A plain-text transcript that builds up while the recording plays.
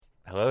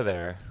Hello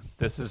there.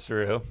 This is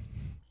Drew.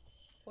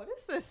 What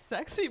is this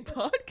sexy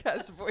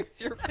podcast voice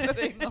you're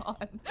putting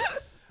on?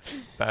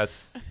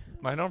 That's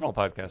my normal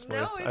podcast No,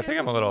 voice. it I think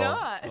is I'm a little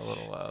not.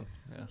 loud.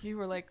 Yeah. You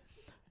were like,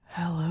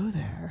 hello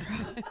there.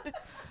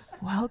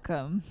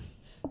 Welcome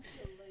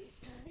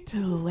to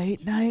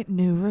Late Night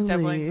New Release.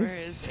 Stumbling for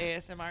his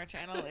ASMR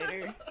channel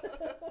later.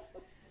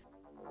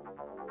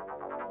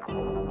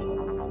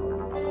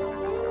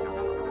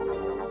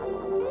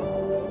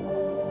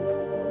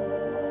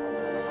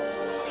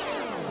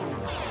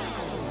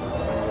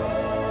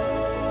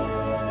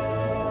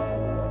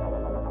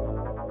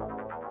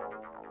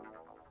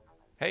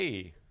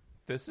 Hey,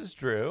 this is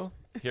Drew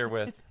here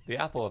with the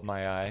apple of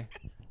my eye,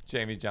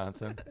 Jamie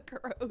Johnson.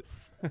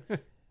 Gross.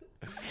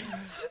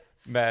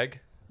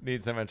 Meg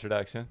needs some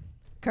introduction.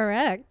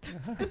 Correct.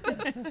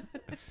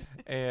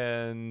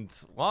 And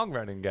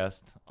long-running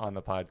guest on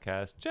the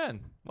podcast,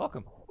 Jen.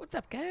 Welcome. What's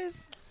up,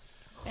 guys?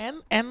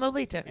 And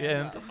Lolita.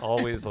 And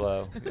always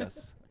low.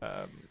 Yes.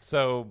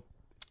 So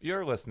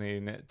you're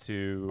listening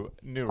to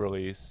New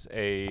Release,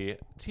 a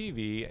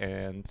TV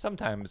and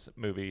sometimes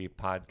movie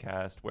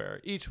podcast where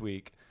each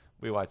week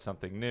we watch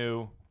something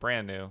new,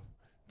 brand new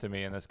to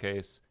me in this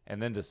case,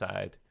 and then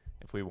decide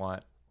if we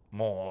want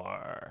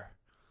more.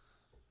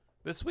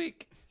 This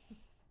week,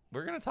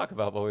 we're going to talk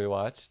about what we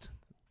watched,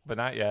 but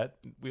not yet.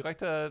 We like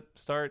to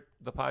start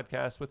the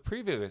podcast with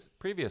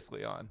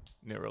previously on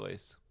New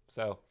Release.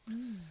 So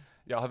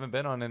y'all haven't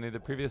been on any of the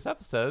previous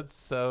episodes,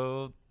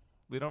 so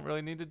we don't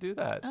really need to do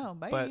that. Oh,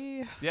 bye. But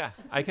yeah,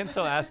 I can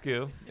still ask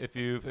you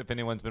if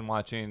anyone's been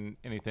watching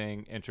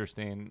anything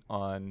interesting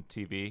on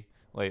TV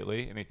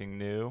lately, anything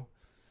new.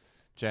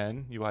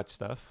 Jen, you watch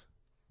stuff?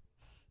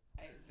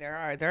 There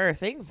are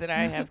things that I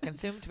have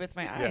consumed with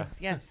my eyes.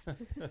 Yeah. Yes.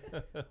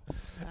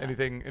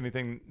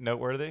 Anything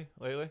noteworthy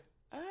lately?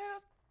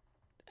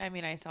 I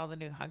mean, I saw the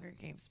new Hunger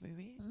Games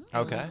movie.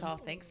 Okay. I saw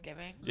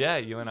Thanksgiving. Yeah,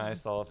 you and I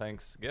saw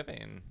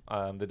Thanksgiving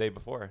the day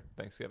before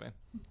Thanksgiving.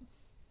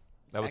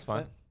 That was fun.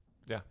 Excellent.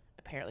 Yeah.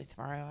 Apparently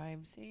tomorrow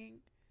I'm seeing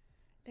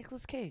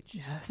Nicolas Cage.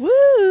 Yes.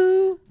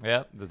 Woo!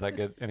 Yep. Does that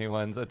get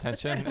anyone's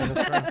attention in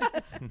this room?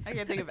 I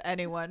can't think of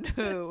anyone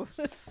who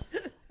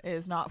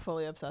is not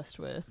fully obsessed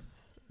with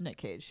Nick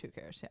Cage. Who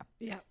cares? Yeah.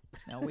 Yeah.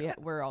 No,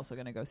 we're also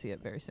going to go see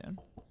it very soon.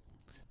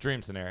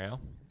 Dream Scenario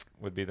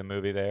would be the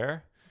movie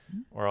there.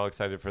 We're all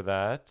excited for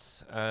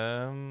that.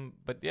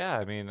 But yeah,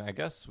 I mean, I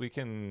guess we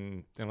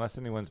can, unless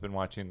anyone's been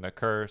watching The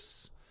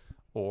Curse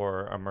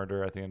or A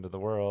Murder at the End of the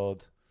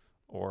World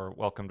or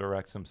Welcome to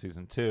Wrexham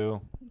Season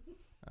 2.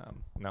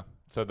 No.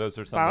 So those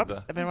are some Bob's.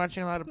 of I've been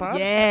watching a lot of Bob's.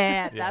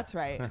 Yeah, Yeah. that's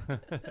right.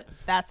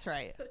 That's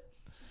right.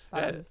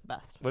 Bob's Yeah. is the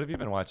best. What have you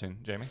been watching,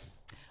 Jamie?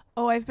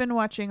 Oh, I've been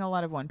watching a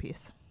lot of One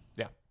Piece.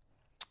 Yeah.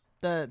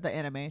 The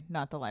anime,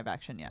 not the live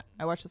action yet.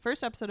 I watched the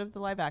first episode of the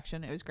live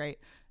action. It was great.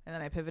 And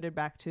then I pivoted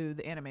back to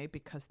the anime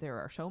because there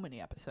are so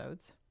many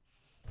episodes.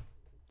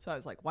 So I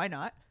was like, why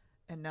not?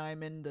 And now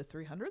I'm in the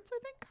 300s, I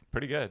think.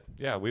 Pretty good.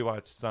 Yeah, we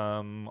watched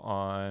some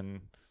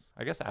on,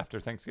 I guess, after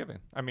Thanksgiving.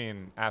 I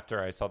mean,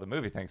 after I saw the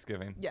movie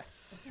Thanksgiving.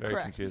 Yes, Very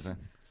correct. confusing.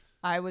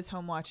 I was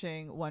home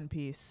watching One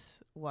Piece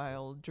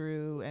while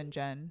Drew and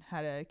Jen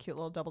had a cute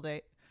little double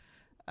date.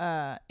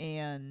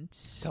 And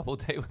Double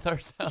date with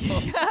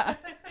ourselves. yeah,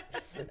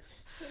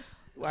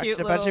 Watched Cute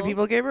a bunch of little-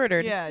 people get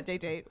murdered. yeah,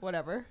 date,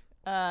 whatever.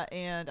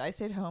 And I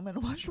stayed home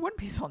and watched One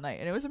Piece all night,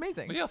 and it was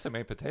amazing. We also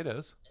made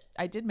potatoes.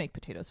 I did make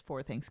potatoes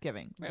for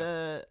Thanksgiving. Yeah.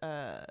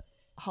 The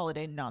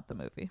holiday, not the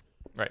movie.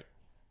 Right.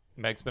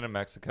 Meg's been in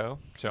Mexico,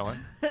 chilling.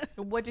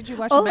 What did you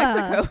watch Hola. in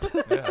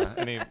Mexico? Yeah.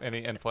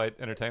 Any in-flight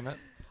entertainment?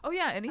 Oh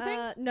yeah, anything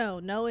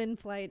No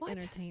in-flight What?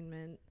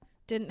 entertainment.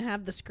 Didn't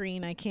have the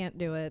screen. I can't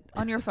do it.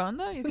 on your phone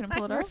though? You can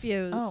pull it I up.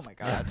 refuse. Oh my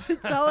god.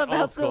 It's all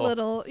about the school.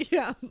 little,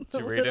 yeah.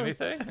 Did you read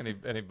anything?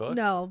 Any books?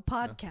 No,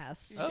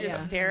 podcasts. Oh. You Yeah.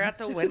 stare out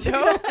the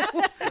window.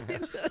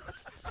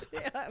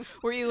 Yeah.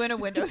 Were you in a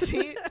window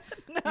seat?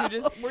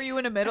 Were you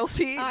in a middle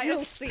seat? Aisle You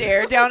seat.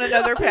 stare down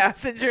another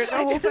passenger the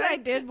whole I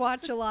time. did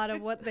watch a lot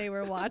of what they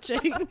were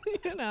watching.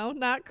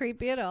 Not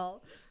creepy at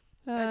all.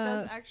 It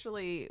does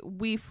actually.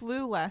 We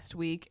flew last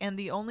week, and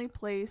the only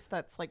place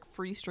that's like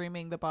free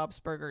streaming the Bob's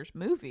Burgers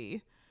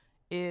movie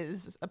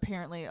is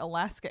apparently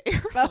Alaska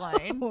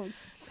Airline. Oh,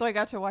 So I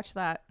got to watch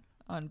that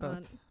on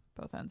both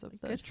ends of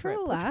the good trip.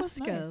 for which was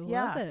Alaska. nice. Love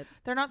Yeah, it.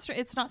 they're not.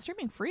 It's not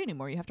streaming free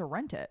anymore. You have to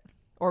rent it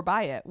or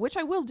buy it, which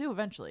I will do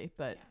eventually,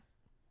 but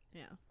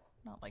Yeah.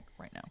 not like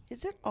right now.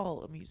 Is it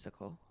all a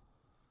musical?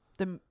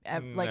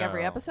 Like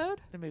every No.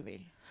 episode. The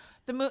movie.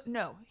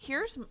 No.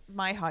 Here's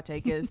my hot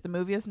take: is the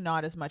movie is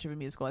not as much of a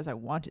musical as I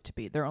want it to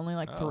be. There are only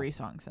like Oh. 3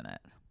 songs in it,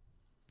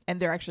 and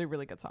they're actually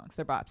really good songs.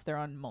 They're bops. They're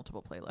on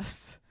multiple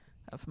playlists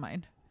of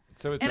mine,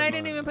 So it's and I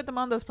didn't even put them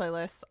on those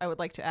playlists. I would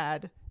like to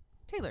add.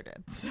 Taylor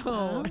did.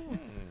 So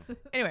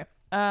anyway,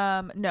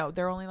 no,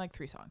 there are only like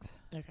 3 songs.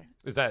 Okay.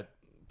 Is that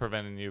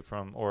preventing you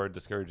from or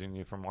discouraging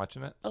you from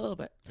watching it? A little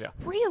bit.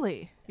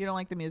 Really? You don't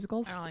like the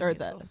musicals I don't like or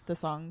musicals. the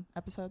song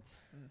episodes?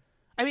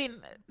 I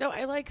mean, no,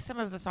 I like some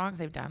of the songs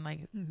they've done,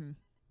 like Mm-hmm.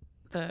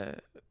 the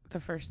the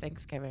first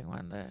Thanksgiving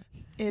one.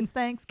 It's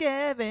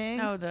Thanksgiving.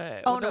 No,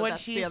 the Oh, the no, one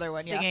that's the she's other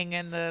one, yeah. singing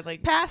in the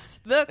like. Pass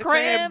the The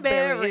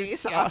cranberry cranberry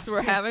sauce. sauce.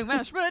 We're having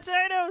mashed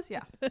potatoes.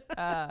 Yeah.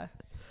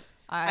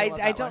 I love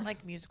I that don't one.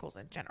 like musicals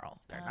in general.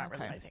 They're not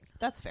really Okay. my thing.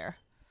 That's fair.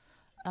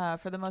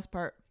 For the most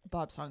part,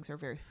 Bob songs are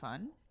very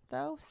fun,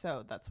 though.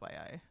 So that's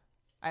why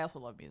I also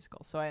love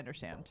musicals. So I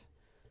understand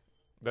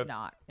That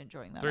not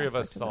enjoying that. three of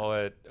us aspect saw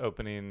it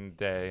opening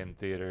day in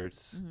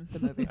theaters the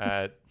movie.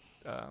 at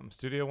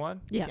Studio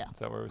One. Yeah. Yeah. Is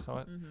that where we saw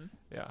it? Mm-hmm.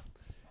 Yeah.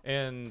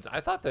 And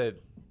I thought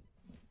that,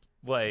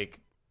 like,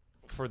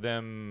 for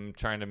them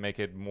trying to make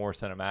it more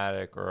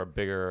cinematic or a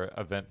bigger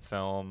event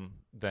film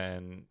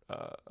than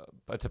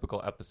a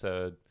typical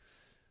episode,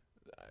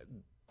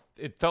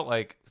 it felt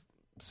like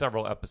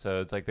several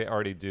episodes. Like, they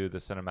already do the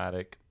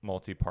cinematic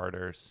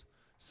multi-parters.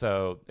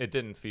 So it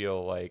didn't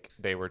feel like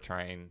they were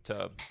trying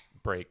to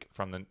break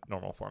from the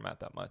normal format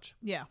that much.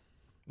 Yeah.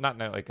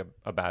 Not in like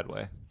a bad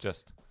way,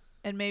 just...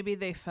 And maybe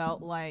they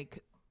felt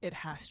like it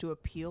has to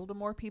appeal to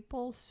more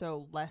people,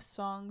 so less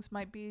songs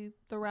might be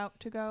the route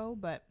to go.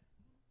 But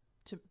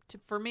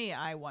for me,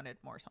 I wanted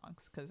more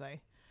songs because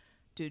I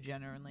do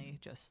generally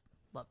just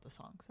love the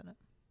songs in it.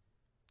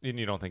 And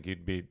you don't think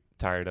you'd be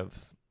tired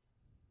of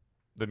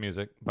the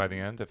music by the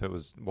end if it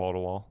was wall to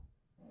wall?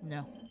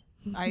 No.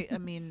 I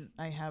mean,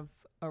 I have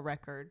a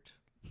record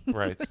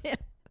Right.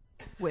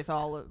 with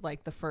all of,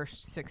 like, the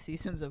first 6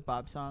 seasons of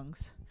Bob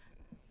songs,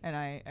 and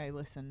I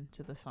listen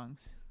to the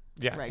songs.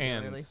 Yeah,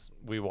 Regularly. and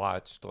we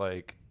watched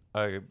like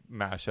a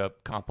mashup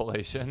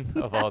compilation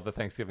of all the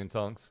Thanksgiving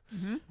songs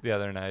the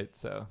other night,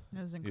 so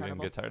It was you didn't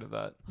incredible. get tired of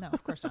that. No,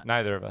 of course not.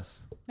 Neither of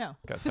us No.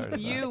 got tired of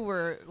You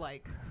were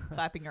like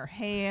clapping your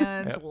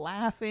hands, Yep.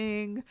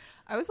 laughing.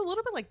 I was a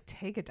little bit like,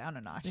 take it down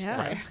a notch. Yeah.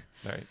 there.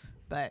 that. Right.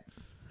 But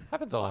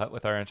Happens a lot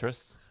with our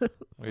interests.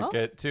 We Well.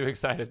 get too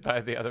excited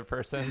by the other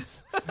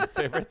person's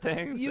favorite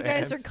things. You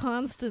guys are and-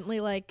 constantly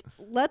like,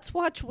 let's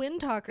watch Wind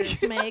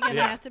Talkers, Meg. And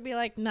Yeah. I have to be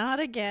like, not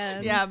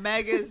again. yeah,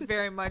 Meg is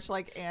very much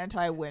like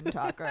anti-wind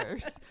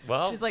talkers.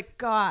 well, She's like,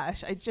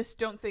 gosh, I just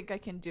don't think I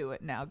can do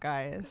it now,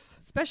 guys.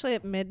 Especially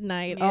at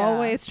midnight, Yeah.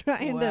 always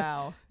trying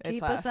Wow. to It's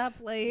keep us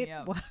up late.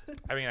 Yep.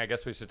 I mean, I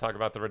guess we should talk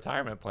about the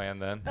retirement plan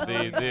then.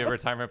 The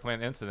retirement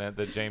plan incident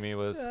that Jamie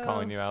was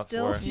calling you out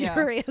Still for. Yeah.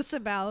 furious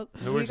about.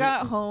 Who We would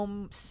got home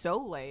so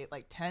late,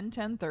 like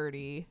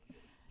 10:30,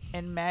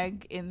 and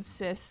Meg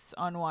insists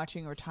on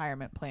watching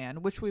Retirement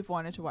Plan, which we've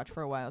wanted to watch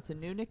for a while. It's a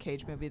new Nick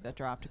Cage movie that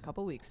dropped a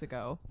couple weeks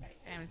ago. I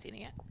haven't seen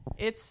it yet.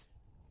 It's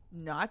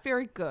not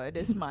very good,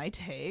 is my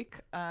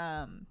take.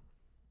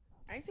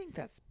 I think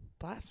that's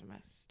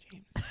blasphemous,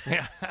 James.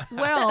 Yeah.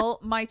 Well,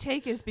 my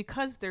take is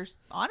because there's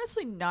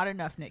honestly not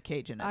enough Nick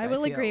Cage in it. I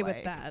will feel agree like.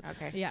 with that.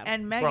 Okay. Yeah.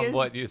 And Meg From is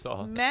what you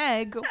saw.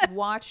 Meg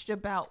watched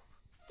about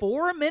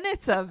 4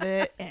 minutes of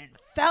it and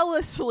fell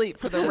asleep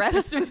for the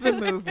rest of the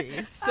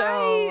movie. So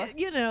I,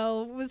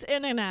 was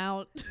in and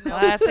out.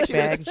 Classic she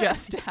was Meg.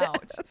 just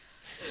out,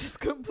 just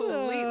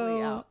completely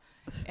Oh. out.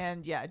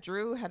 And yeah,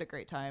 Drew had a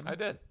great time. I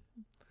did.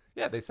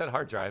 Yeah, they said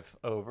hard drive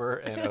over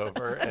and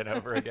over and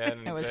over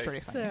again. It was Like, pretty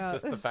funny. Yeah.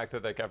 Just the fact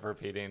that they kept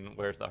repeating,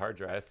 "Where's the hard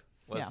drive?"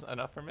 was Yeah.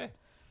 enough for me.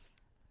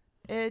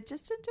 It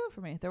just didn't do it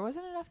for me. There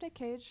wasn't enough Nick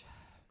Cage.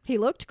 He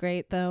looked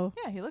great, though.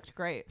 Yeah, he looked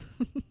great.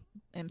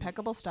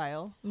 Impeccable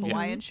style, Mhm.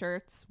 Hawaiian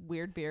shirts,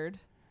 weird beard.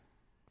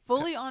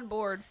 Fully on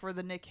board for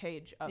the Nick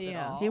Cage of it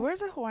Yeah. all. He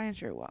wears a Hawaiian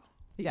shirt well.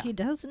 Yeah, He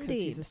does 'cause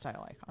indeed. he's a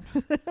style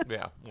icon.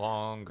 Yeah,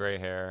 long gray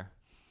hair,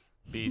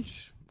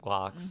 beach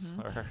locks,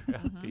 or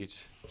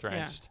beach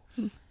drenched.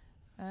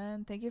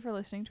 And thank you for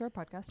listening to our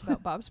podcast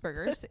about Bob's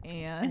Burgers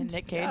and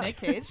Nick Cage. Nick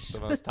Cage. The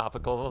most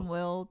topical,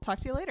 We'll talk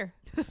to you later.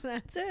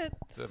 That's it.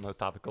 the most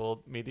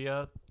topical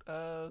media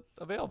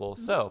available.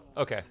 So,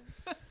 okay,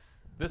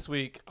 this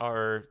week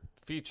our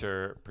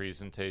feature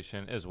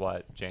presentation is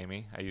what,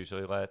 Jamie? I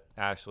usually let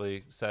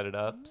Ashley set it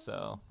up,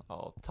 so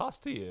I'll toss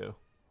to you.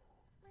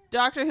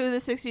 Doctor Who, the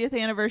 60th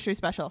anniversary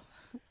special.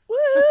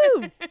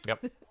 Woo!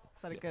 Yep. Is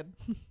that a good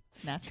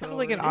natural? Kind of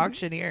like an reading?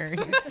 auctioneer.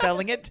 He's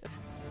selling it.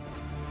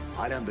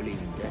 I don't believe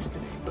in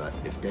destiny, but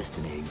if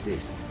destiny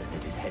exists, then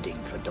it is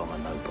heading for Donna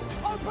Noble.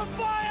 Open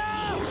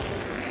fire!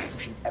 If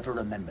she ever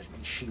remembers me,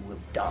 she will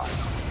die.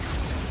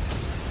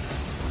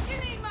 You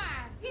mean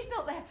man? He's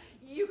not there.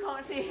 You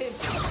can't see him.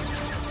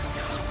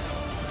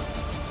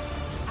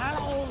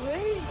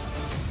 Allons-y!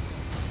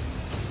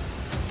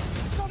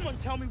 Someone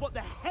tell me what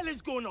the hell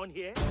is going on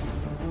here?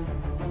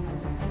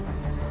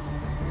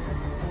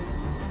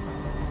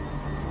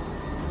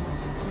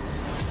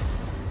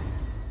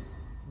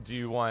 Do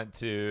you want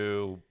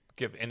to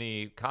give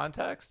any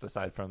context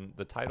aside from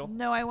the title?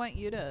 No, I want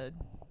you to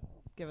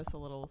give us a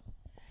little.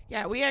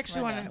 Yeah, we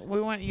actually Rundown.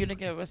 want you to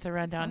give us a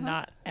rundown,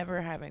 not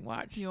ever having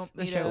watched You want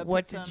the me show. to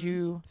What put did some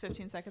you?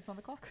 15 seconds on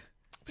the clock?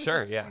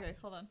 Sure, yeah. Okay,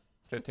 hold on.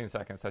 15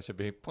 seconds. That should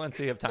be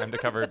plenty of time to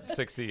cover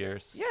 60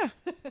 years. Yeah,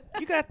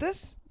 you got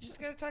this. You just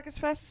gotta talk as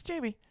fast as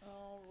Jamie.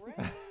 All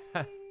right.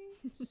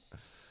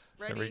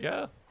 Ready, Here we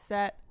go.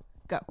 set,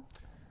 go.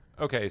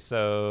 Okay,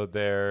 so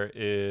there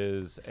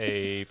is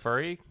a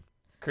furry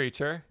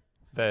creature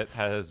that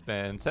has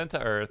been sent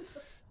to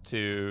Earth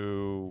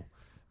to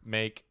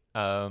make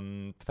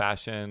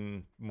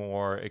fashion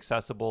more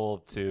accessible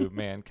to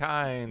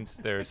mankind.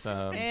 There's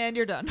some And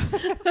you're done.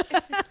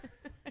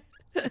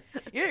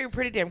 You're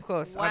pretty damn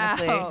close,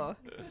 honestly. Wow.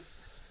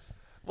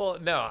 Well,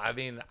 no, I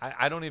mean,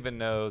 I don't even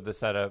know the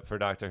setup for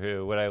Doctor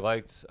Who. What I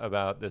liked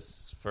about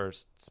this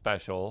first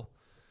special,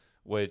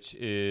 which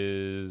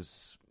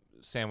is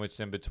sandwiched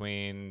in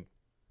between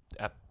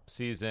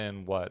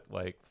season, what,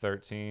 like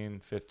 13,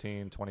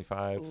 15,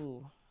 25?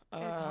 Ooh.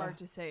 It's hard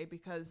to say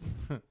because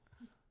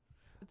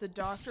the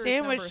Doctor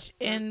Sandwiched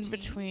is number in 13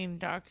 between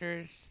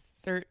Doctors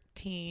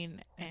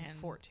 13 and and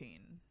 14,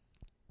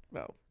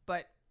 well,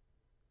 but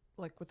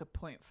like with a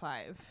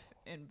 0.5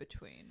 in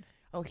between.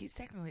 oh, he's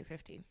technically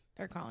 15.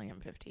 They're calling him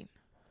 15.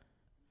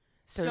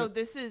 So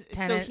this is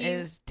Tennant so he's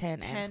is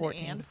 10 and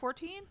 14. and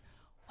 14.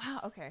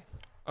 Wow. Okay.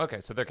 Okay,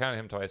 so they're counting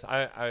him twice.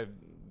 I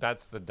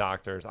that's the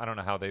Doctors. I don't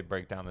know how they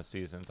break down the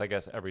seasons. I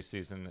guess every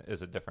season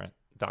is a different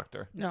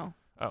Doctor. No.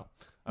 Oh,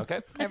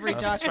 okay. Every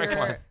Strike one.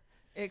 Doctor,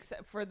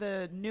 except for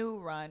the new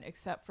run,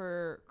 except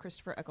for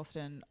Christopher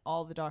Eccleston,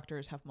 all the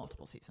Doctors have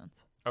multiple seasons.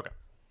 Okay.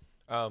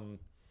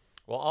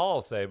 Well, all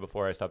I'll say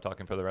before I stop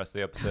talking for the rest of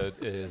the episode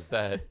is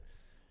that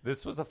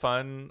this was a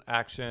fun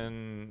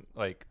action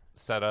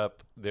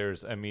setup.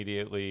 There's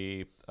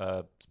immediately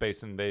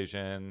space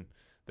invasion.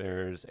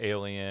 There's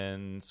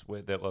aliens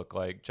that look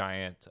like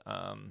giant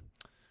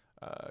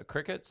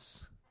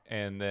crickets,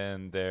 and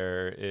then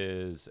there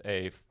is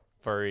a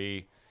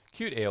furry,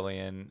 cute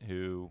alien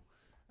who,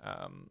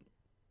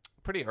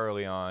 pretty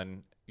early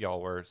on,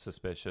 y'all were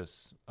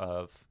suspicious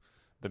of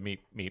the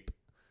Meep.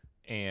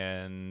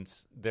 And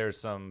there's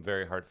some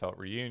very heartfelt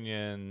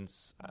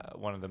reunions.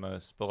 One of the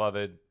most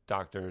beloved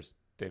Doctors,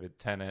 David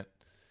Tennant,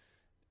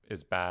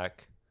 is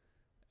back.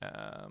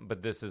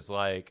 But this is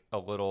like a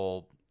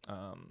little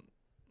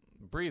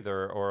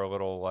breather or a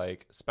little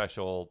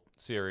special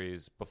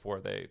series before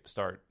they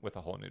start with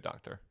a whole new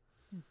Doctor.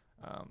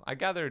 I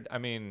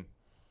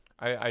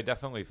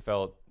definitely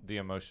felt the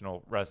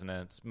emotional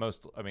resonance.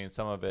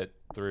 Some of it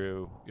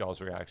through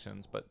y'all's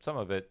reactions, but some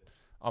of it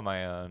on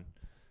my own.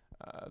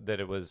 That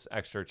it was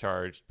extra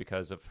charged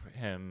because of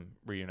him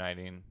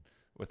reuniting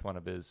with one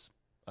of his,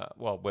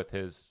 with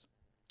his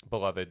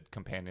beloved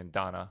companion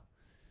Donna,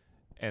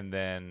 and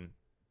then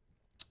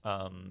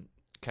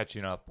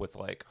catching up with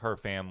her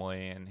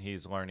family, and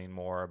he's learning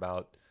more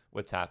about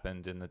what's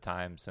happened in the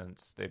time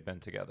since they've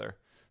been together.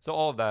 So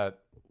all of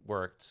that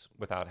worked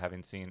without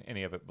having seen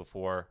any of it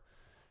before.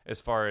 As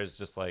far as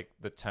just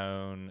the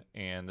tone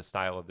and the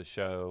style of the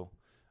show,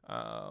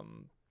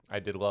 I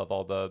did love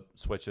all the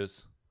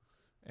switches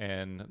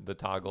and the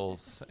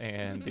toggles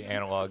and the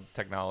analog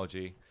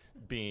technology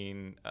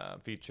being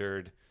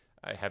featured.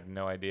 I have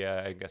no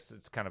idea. I guess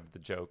it's kind of the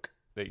joke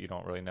that you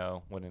don't really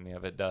know when any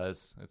of it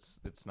does.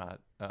 It's not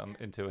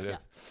intuitive.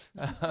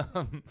 Yeah.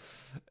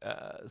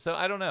 So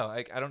I don't know.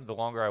 The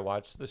longer I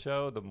watch the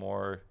show, the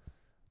more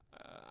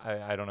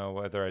I don't know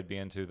whether I'd be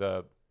into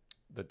the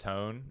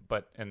tone.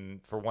 But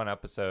for one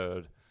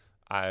episode,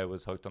 I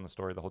was hooked on the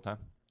story the whole time.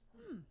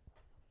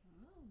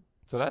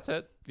 So that's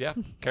it. Yeah.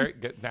 Carrie,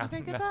 good now.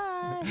 Okay,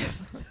 goodbye.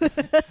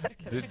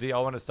 Do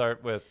y'all want to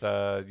start with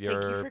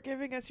your? Thank you for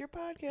giving us your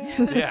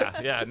podcast.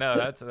 Yeah. No,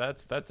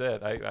 that's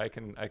it. I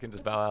can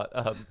just bow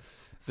out.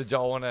 Did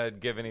y'all want to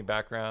give any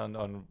background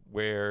on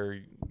where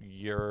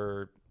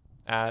you're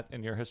at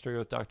in your history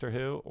with Doctor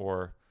Who,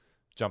 or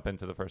jump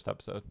into the first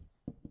episode?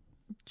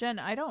 Jen,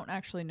 I don't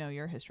actually know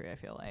your history. I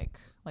feel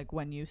like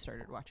when you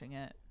started watching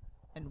it,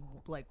 and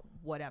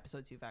what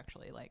episodes you've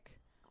actually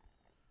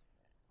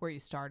where you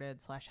started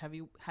 /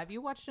 have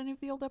you watched any of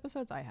the old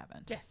episodes? I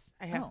haven't. Yes,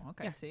 I have. Oh,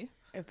 okay. Yeah. See,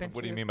 I've been.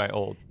 What do you mean by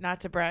old?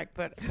 Not to brag,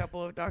 but a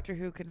couple of Doctor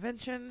Who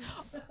conventions.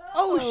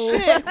 oh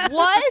shit!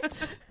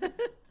 What?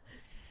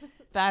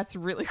 That's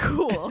really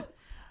cool.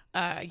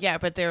 Yeah,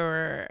 but there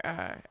were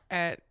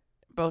at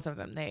both of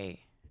them.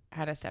 They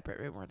had a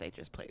separate room where they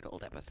just played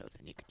old episodes,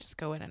 and you could just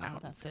go in and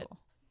out and sit cool.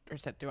 or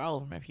sit through all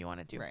of them if you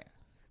wanted to. Right.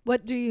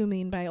 What do you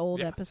mean by old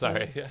Yeah, episodes?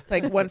 sorry. Yeah.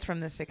 Like ones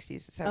from the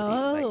 60s, 70s.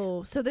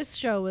 Oh, so this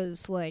show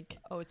is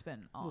Oh, it's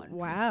been on.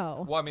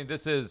 wow. Well, I mean,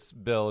 this is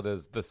billed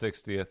as the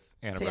 60th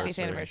anniversary.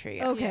 60th anniversary.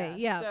 Yeah. Okay,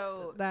 yeah,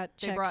 So that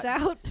they checks brought-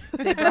 out.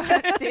 They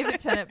brought David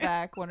Tennant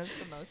back, one of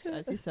the most,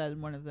 as you said,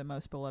 one of the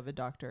most beloved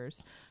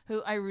Doctors,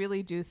 who I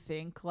really do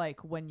think,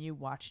 when you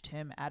watched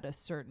him at a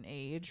certain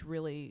age,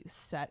 really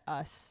set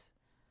us,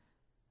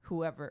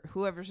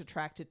 whoever's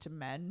attracted to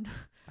men,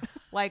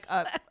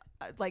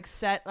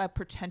 set a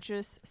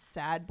pretentious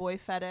sad boy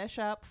fetish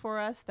up for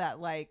us that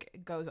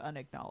goes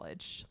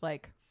unacknowledged.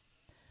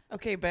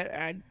 Okay, but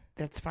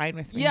that's fine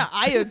with me. Yeah,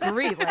 I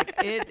agree.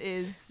 It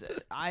is.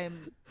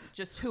 I'm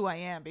just who I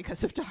am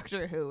because of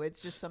Doctor Who.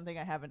 It's just something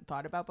I haven't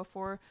thought about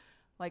before.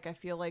 I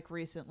feel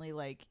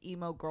recently,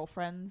 emo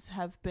girlfriends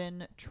have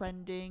been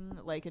trending,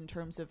 in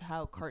terms of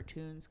how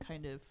cartoons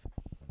kind of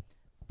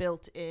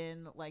built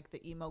in,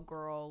 the emo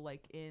girl,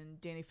 in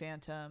Danny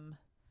Phantom,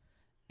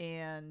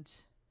 and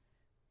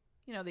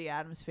the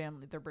Addams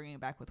Family. They're bringing it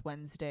back with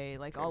Wednesday.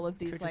 All of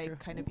these True.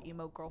 kind of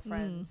emo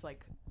girlfriends,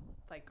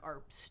 like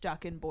are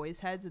stuck in boys'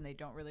 heads and they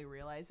don't really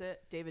realize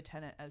it. David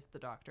Tennant as the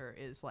Doctor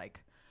is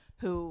like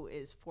who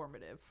is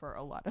formative for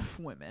a lot of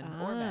women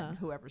or men,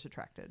 whoever's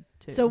attracted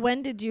to. So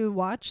when did you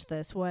watch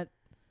this? What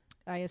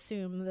I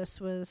assume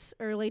this was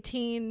early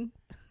teen.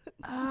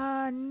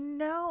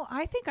 No,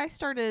 I think I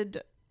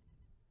started.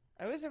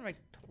 I was in my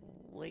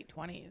late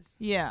 20s.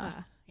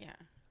 Yeah. Yeah.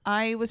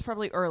 I was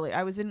probably early.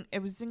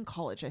 It was in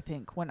college, I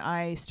think, when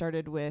I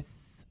started with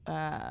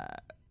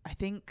I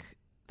think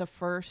the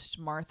first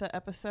Martha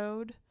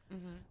episode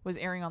was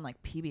airing on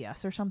like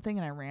PBS or something,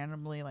 and I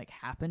randomly like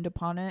happened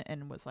upon it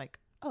and was like,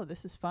 "Oh,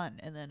 this is fun."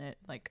 And then it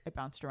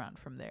bounced around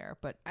from there.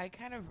 But I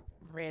kind of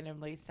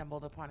randomly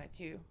stumbled upon it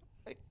too.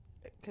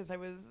 Cuz this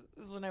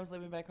was when I was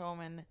living back home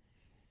and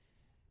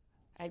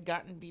I'd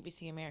gotten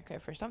BBC America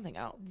for something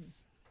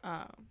else.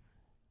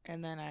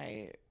 And then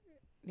I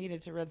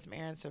needed to run some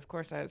errands, so of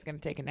course I was going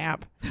to take a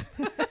nap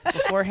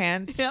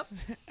beforehand. Yep.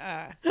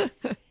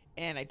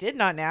 And I did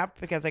not nap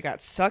because I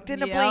got sucked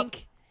into Yep.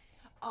 Blink.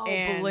 oh,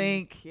 And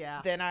Blink,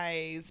 yeah, Then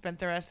I spent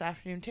the rest of the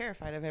afternoon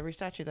terrified of every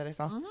statue that I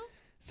saw.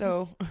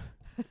 So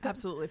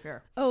absolutely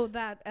fair. Oh,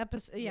 that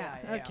episode. Yeah.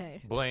 Yeah, yeah.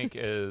 Okay. Blink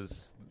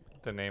is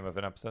the name of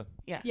an episode.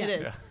 yeah. It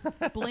is.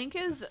 Blink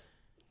is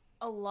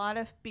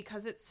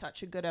because it's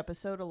such a good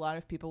episode, a lot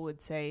of people would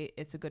say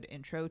it's a good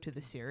intro to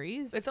the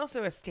series. It's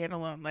also a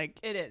standalone,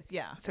 It is,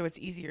 yeah. so it's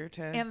easier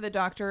to. And the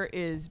Doctor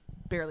is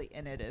barely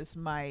in it.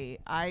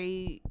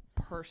 I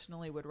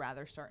personally would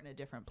rather start in a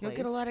different place. You'll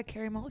get a lot of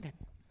Carrie Mulligan.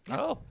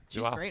 Oh,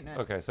 She's wow. great in it.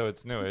 Okay, so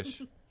it's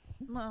newish.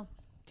 Well,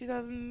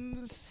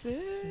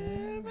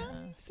 2007,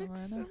 somewhere 6, in there.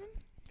 7.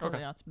 early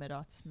Okay. aughts,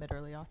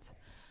 mid-early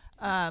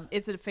aughts.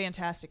 It's a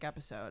fantastic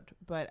episode,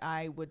 but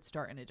I would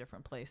start in a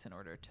different place in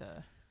order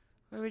to...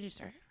 Where would you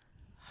start?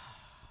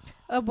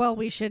 Well,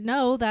 we should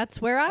know. That's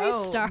where I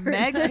start.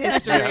 Meg's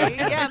history.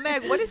 Yeah,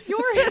 Meg, what is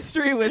your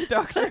history with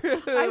Doctor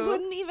Who? I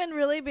wouldn't even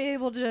really be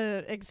able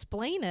to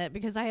explain it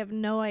because I have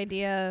no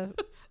idea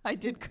I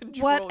did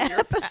control what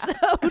your path.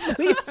 episode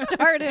we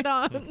started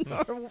on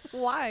or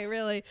why,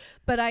 really.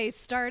 But I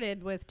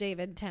started with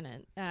David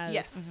Tennant as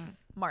Yes.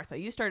 Martha,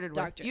 you started with...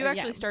 Doctor. You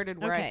actually Yeah.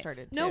 started where I Okay.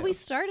 started, No, too. we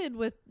started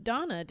with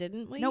Donna,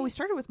 didn't we? No, we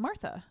started with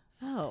Martha.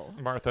 Oh.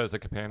 Martha is a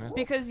companion.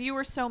 Because you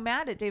were so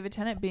mad at David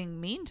Tennant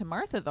being mean to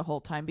Martha the whole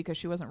time because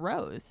she wasn't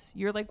Rose.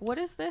 You're like, what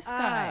is this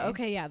guy?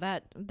 Okay, yeah,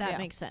 that Yeah.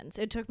 makes sense.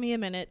 It took me a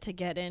minute to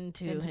get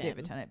into him.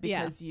 David Tennant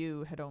Yeah. because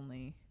you had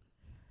only...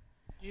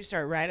 Did you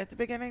start right at the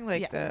beginning,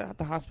 like the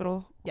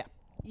hospital?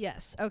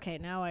 Yes. Okay,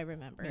 now I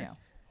remember. Yeah.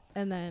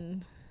 And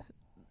then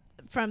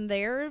from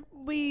there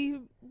we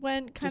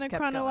went kind Just of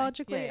kept going.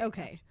 chronologically. Yeah.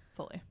 Okay.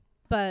 Fully.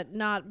 But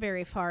not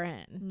very far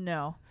in.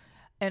 No.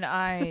 And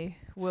I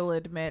will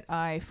admit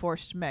I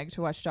forced Meg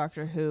to watch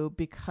Doctor Who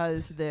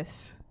because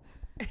this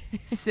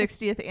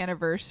 60th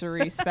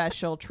anniversary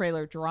special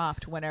trailer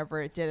dropped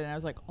whenever it did. And I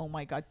was like, oh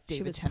my God,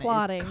 David was Tennant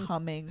plotting. is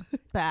coming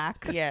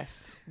back.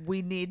 Yes.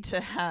 We need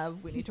to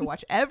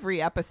watch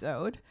every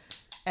episode.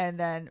 And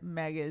then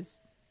Meg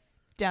is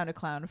down to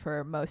clown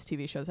for most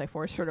TV shows I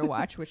force her to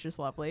watch, which is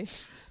lovely.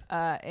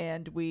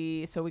 And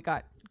we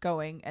got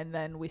going and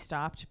then we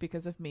stopped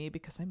because of me,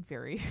 because I'm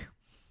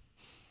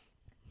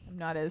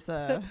not as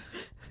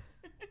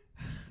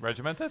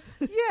Regimented?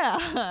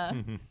 yeah.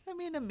 I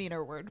mean, a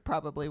meaner word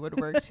probably would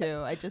work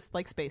too. I just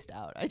spaced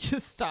out. I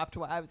just stopped.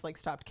 I was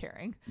stopped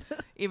caring,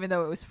 even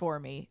though it was for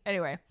me.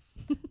 Anyway,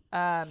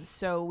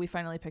 so we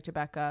finally picked it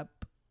back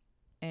up,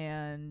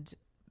 and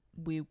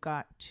we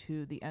got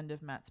to the end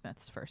of Matt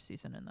Smith's first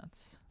season, and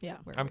that's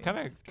where I'm we kind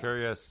of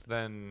curious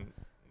then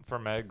for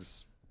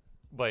Meg's,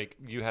 like,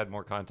 you had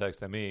more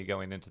context than me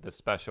going into this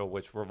special,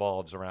 which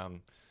revolves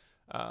around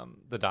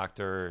the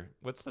Doctor.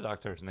 What's the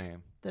Doctor's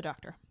name? The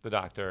Doctor. The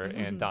Doctor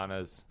and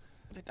Donna's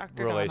The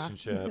Dr.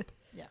 relationship.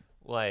 Yeah.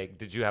 Like,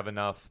 did you have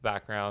enough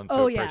background to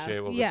Oh appreciate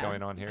what was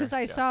going on here? Because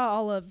I saw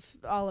all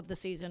of the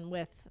season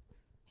with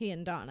he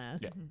and Donna.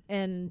 Yeah.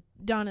 And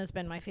Donna's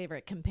been my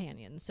favorite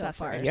companion so That's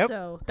far. right. Yep.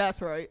 So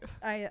That's right.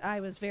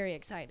 I was very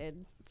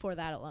excited for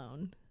that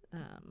alone.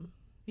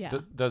 Yeah.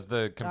 Does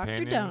the Dr.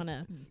 companion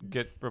Donna.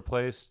 get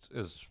replaced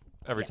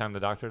every Yeah. time the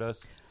Doctor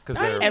does? Because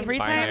Not they're every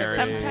time. binary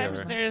Sometimes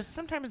or- there's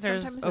Sometimes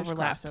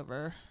overlap.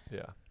 crossover,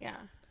 Yeah. Yeah.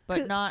 but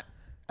 'Cause- not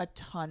a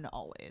ton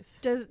always.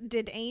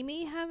 Did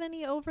Amy have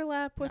any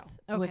overlap with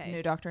With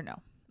New Doctor,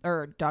 no.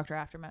 Or Doctor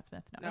after Matt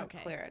Smith, no. No, Okay.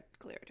 Clara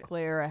did.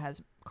 Clara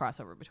has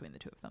crossover between the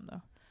two of them,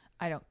 though.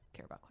 I don't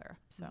care about Clara,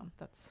 so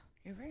that's...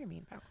 You're very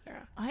mean about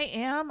Clara. I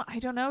am. I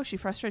don't know. She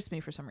frustrates me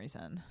for some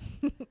reason.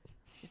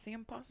 She's the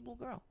impossible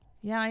girl.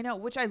 Yeah, I know,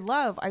 which I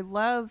love. I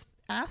love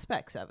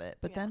aspects of it,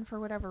 but Yeah. then for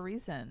whatever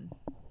reason,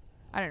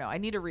 I don't know. I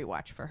need a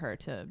rewatch for her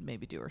to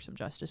maybe do her some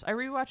justice. I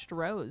rewatched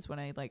Rose when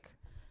I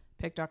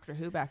picked Doctor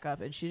Who back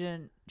up, and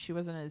she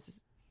wasn't as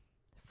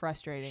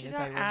frustrating She's as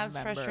I not as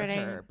remember frustrating.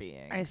 her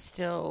being. I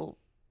still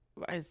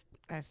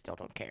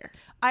don't care.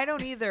 I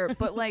don't either,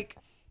 but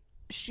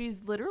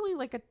she's literally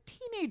like a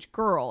teenage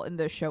girl in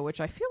this show,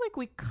 which I feel like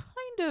we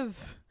kind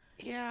of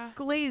Yeah.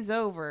 glaze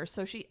over.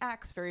 So she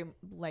acts very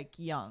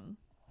young.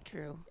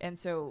 True. And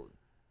so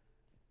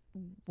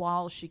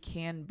while she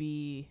can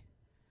be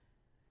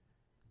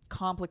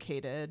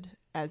complicated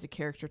as a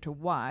character to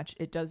watch,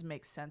 it does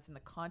make sense in the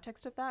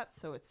context of that.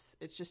 So it's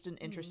just an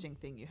interesting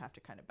thing you have to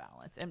kind of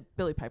balance. And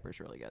Billie Piper's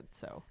really good.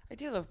 So I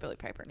do love Billie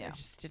Piper. Yeah.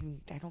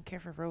 I don't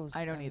care for Rose.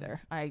 I don't either.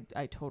 I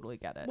totally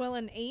get it. Well,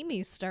 and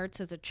Amy starts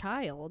as a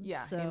child.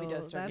 Yeah, so Amy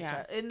does start.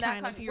 that's In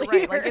that kind of you're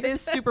right. Like it weird. is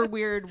super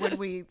weird when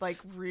we like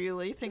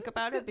really think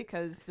about it,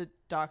 because the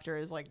Doctor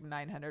is like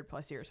 900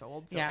 plus years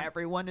old, so Yeah.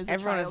 everyone is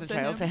Everyone a child is a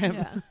child to him.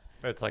 Yeah.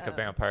 It's like a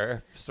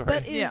vampire story.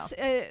 But Yeah.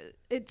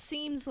 it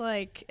seems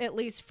like, at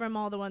least from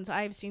all the ones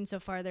I've seen so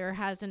far, there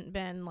hasn't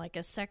been like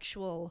a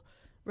sexual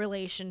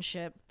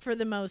relationship for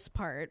the most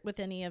part with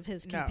any of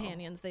his No.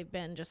 companions. They've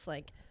been just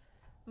like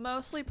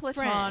mostly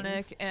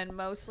platonic Friends. and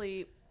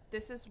mostly.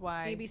 This is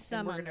why Maybe and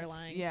some we're gonna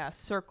underlying.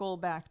 circle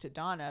back to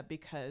Donna,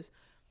 because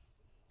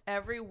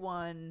every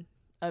one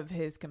of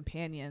his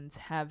companions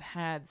have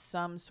had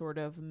some sort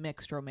of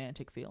mixed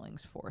romantic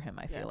feelings for him.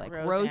 I feel like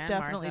Rose Rose and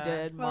definitely Martha.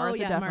 did. Oh, Martha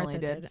yeah, definitely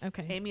Martha did.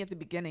 Okay. Amy at the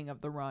beginning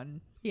of the run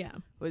Yeah.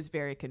 was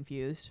very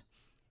confused.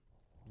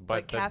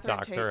 but the Catherine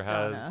Doctor Tate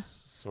has Donna.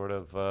 sort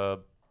of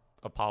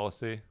a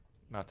policy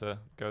not to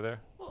go there,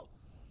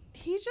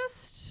 He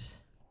just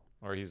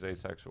or he's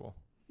asexual.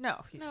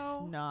 no, he's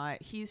No.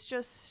 not. He's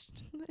just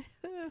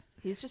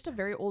a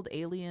very old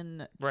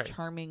alien, Right.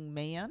 charming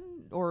man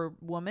or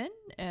woman,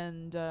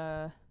 and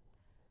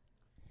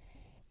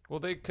Well,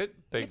 they could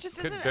just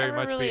very isn't ever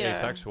much really be a-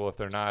 asexual if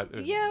they're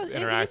not Yeah, it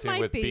interacting might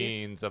with be.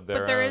 beings of their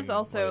but there is own,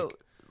 also like-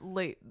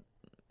 late.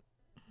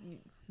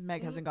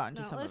 Meg hasn't gotten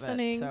to not some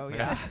listening. of it,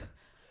 so Yeah.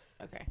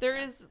 yeah. Okay. There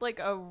is like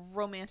a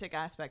romantic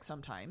aspect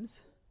sometimes.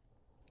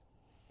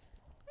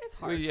 It's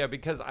Well, hard. yeah,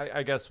 because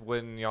I guess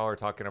when y'all are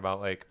talking about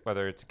like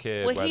whether it's a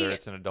kid, Well, whether he-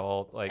 it's an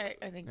adult, like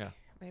I think yeah.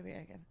 maybe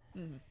I can.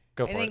 Mhm.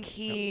 go I for think it.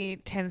 he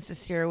tends to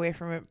steer away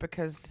from it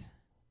because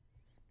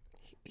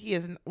he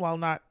isn't, while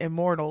not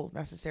immortal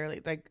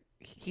necessarily, like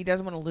he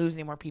doesn't want to lose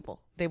any more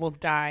people. They will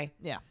die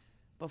Yeah.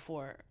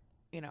 before,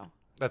 you know.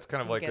 That's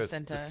kind of he like gets the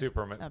into-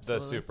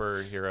 Absolutely.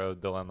 superhero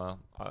dilemma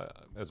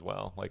as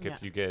well. Like Yeah.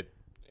 if you get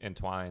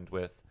entwined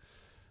with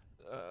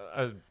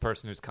a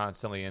person who's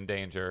constantly in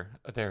danger,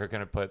 they're going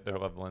to put their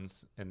loved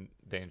ones in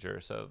danger.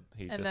 So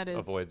he And just that is-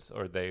 avoids,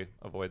 or they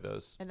avoid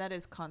those. And that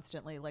is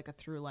constantly like a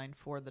through line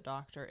for the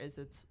Doctor, is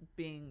it's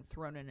being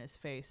thrown in his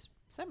face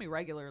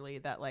semi-regularly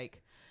that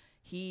like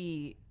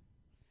he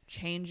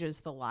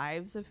changes the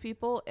lives of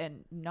people,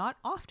 and not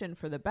often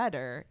for the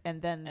better,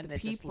 and then And the then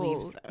just people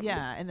leaves them.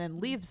 and then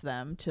leaves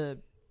them to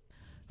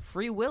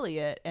free willy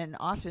it, and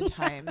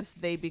oftentimes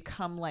they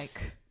become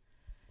like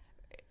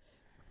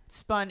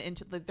spun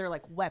into, they're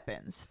like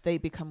weapons. They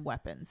become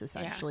weapons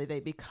essentially. They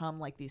become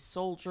like these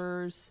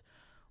soldiers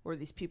or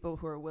these people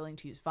who are willing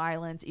to use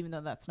violence, even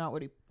though that's not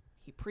what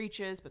he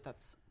preaches, but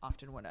that's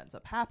often what ends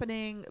up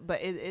happening.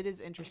 But it is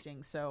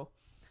interesting. So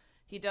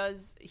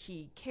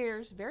he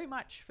cares very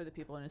much for the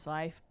people in his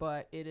life,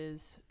 but it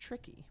is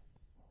tricky.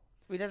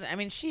 He doesn't. I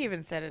mean, she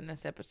even said in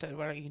this episode,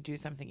 "Why don't you do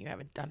something you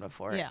haven't done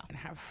before? Yeah. and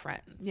have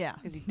friends? Yeah.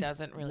 because he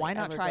doesn't really. Why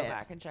not ever try go it?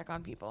 back and check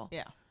on people?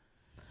 Yeah.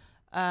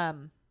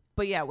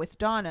 But yeah, with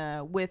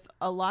Donna, with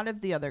a lot of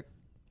the other,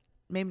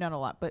 maybe not a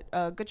lot, but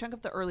a good chunk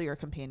of the earlier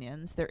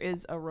companions, there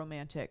is a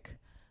romantic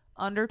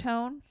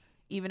undertone,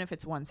 even if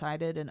it's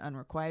one-sided and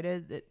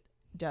unrequited. That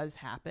does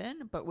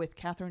happen. But with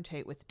Catherine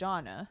Tate, with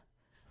Donna,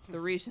 the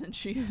reason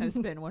she has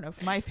been one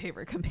of my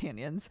favorite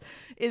companions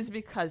is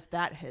because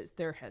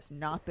there has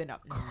not been a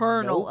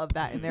kernel of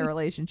that in their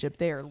relationship.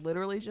 They are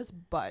literally just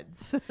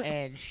buds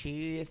And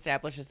she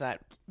establishes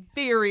that.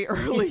 very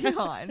early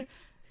on.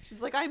 She's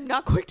like, I'm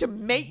not going to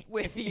mate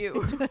with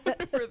you.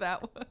 Whatever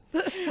that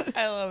was.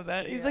 I love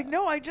that. He's Yeah. like,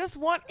 "No, I just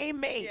want a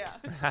mate."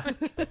 Yeah.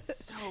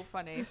 It's so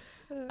funny.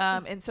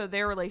 And so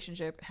their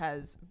relationship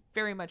has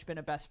very much been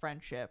a best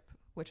friendship,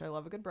 which I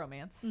love a good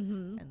bromance.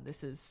 Mm-hmm. And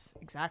this is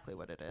exactly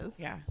what it is.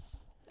 Yeah.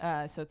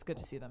 So it's good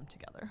to see them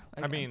together. I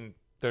again. mean,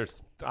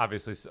 there's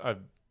obviously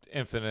an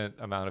infinite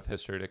amount of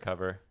history to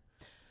cover.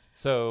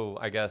 So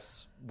I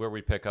guess where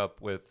we pick up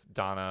with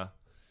Donna,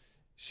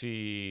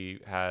 she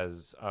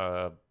has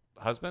a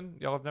husband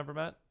y'all have never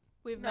met.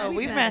 we've No, met,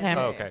 we've met him.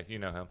 Oh, okay, you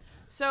know him,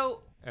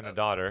 So, and a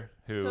daughter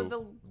who so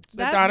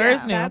The daughter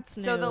is new. That's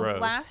So the new.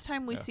 Rose. last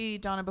time we Yeah. see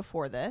Donna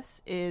before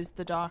this is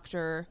the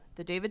Doctor,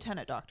 the David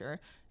Tennant Doctor,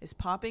 is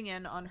popping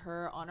in on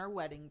her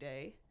wedding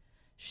day.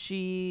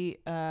 She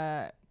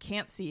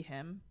can't see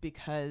him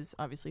because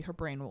obviously her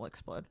brain will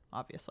explode.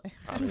 Obviously.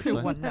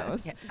 Everyone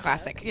knows. Yeah,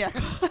 classic. Yeah,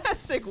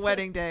 classic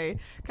wedding day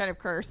kind of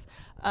curse.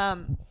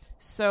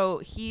 So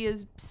he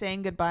is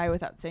saying goodbye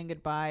without saying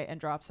goodbye and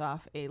drops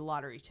off a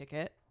lottery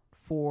ticket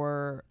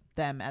for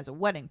them as a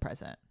wedding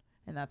present.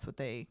 And that's what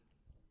they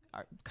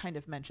are kind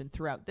of mentioned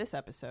throughout this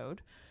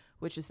episode,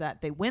 which is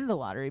that they win the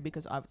lottery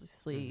because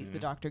obviously the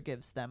Doctor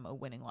gives them a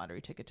winning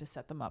lottery ticket to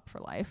set them up for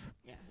life.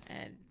 Yeah.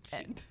 And she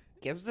And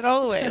gives it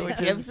all away, she which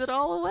gives is it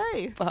all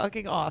away.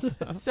 fucking awesome.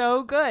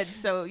 So good.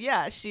 So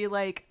yeah, she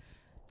like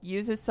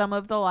uses some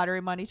of the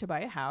lottery money to buy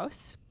a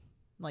house,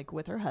 like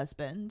with her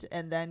husband,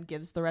 and then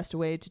gives the rest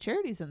away to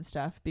charities and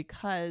stuff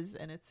because,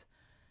 and it's,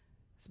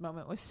 this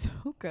moment was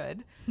so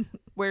good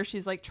where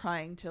she's like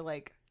trying to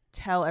like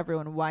tell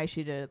everyone why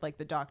she did it. Like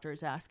the doctor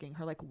is asking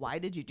her, like, why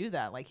did you do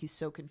that? Like he's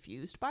so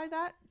confused by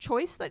that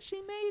choice that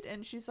she made,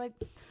 and she's like,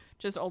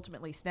 just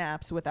ultimately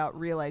snaps without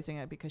realizing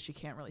it because she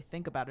can't really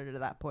think about it at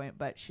that point.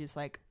 But she's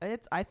like,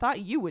 I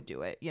thought you would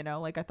do it, you know,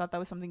 like I thought that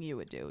was something you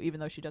would do, even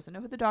though she doesn't know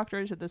who the doctor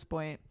is at this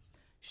point.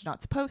 She's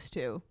not supposed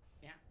to.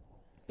 Yeah.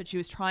 But she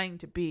was trying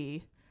to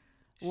be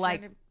She's like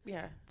trying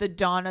to- the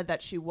Donna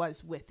that she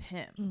was with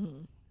him, Mm-hmm.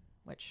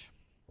 which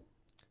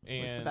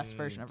was the best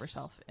version of And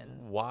herself in her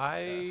own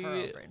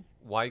Why? brain.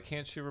 Why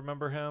can't she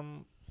remember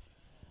him?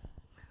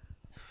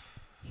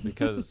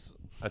 Because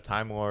a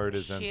Time Lord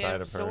is she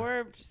inside of her.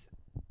 absorbed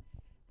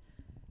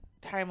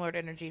Time Lord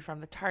energy from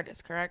the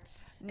TARDIS, correct?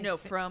 No,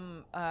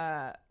 from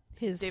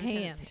His David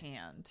Tennant's hand.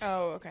 hand.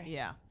 Oh, okay.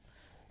 Yeah.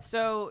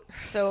 So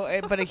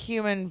But a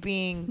human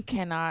being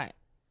cannot.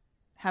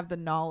 have the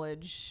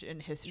knowledge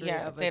and history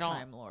Yeah, of they a don't-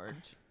 Time Lord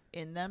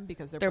in them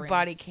because Their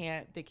body brains-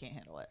 can't- They can't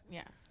handle it.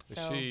 Yeah. Is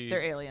So she?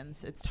 They're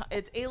aliens. It's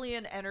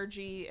alien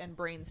energy and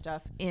brain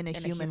stuff in a In a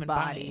human human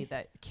body body.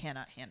 that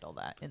cannot handle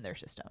that in their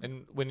system.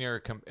 And when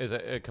you're is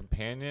a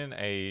companion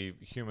a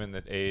human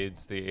that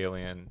aids the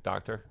alien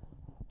doctor?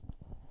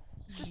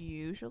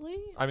 Usually,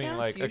 I mean, yeah,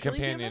 like it's a usually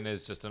companion human.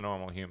 is just a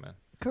normal human.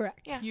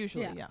 Correct. Yeah.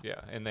 Usually, Yeah. yeah.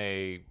 Yeah, and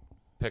they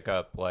pick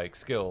up like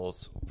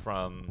skills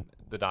from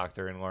the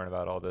doctor and learn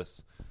about all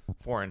this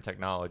foreign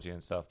technology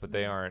and stuff, but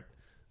they aren't.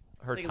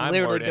 Her they Time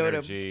literally Lord go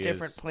energy to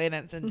different is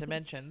planets and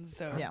dimensions.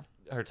 So Yeah.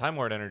 her Time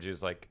Lord energy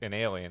is like an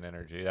alien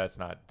energy. That's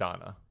not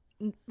Donna.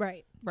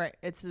 Right. Right.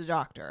 It's the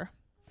doctor.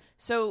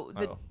 So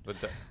the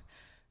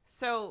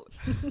So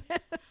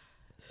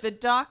the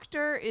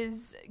doctor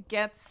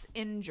gets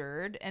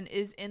injured and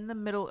is in the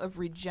middle of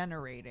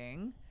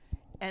regenerating,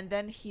 and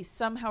then he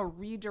somehow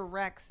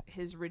redirects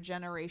his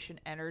regeneration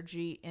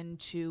energy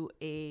into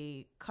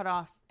a cut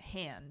off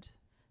hand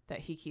that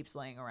he keeps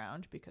laying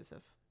around because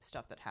of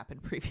stuff that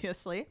happened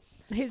previously.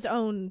 His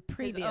own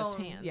previous His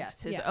own- hand.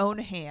 Yes, his Yeah. own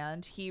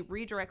hand. He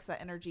redirects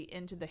that energy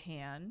into the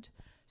hand.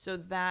 So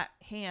that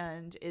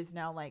hand is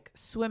now like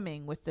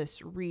swimming with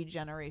this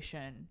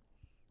regeneration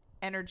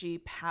energy,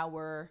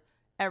 power,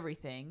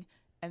 everything.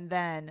 And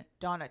then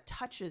Donna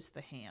touches the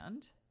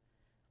hand,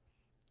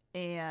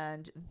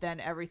 and then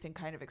everything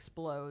kind of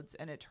explodes.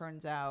 And it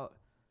turns out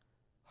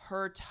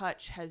her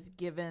touch has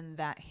given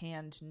that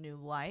hand new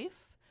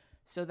life.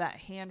 So that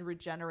hand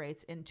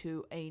regenerates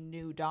into a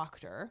new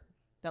doctor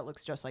that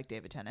looks just like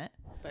David Tennant.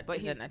 but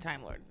he's isn't a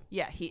Time Lord.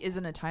 Yeah, he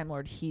isn't a Time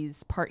Lord.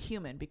 He's part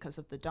human because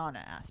of the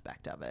Donna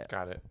aspect of it.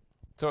 got it.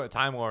 So a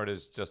Time Lord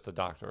is just a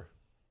doctor.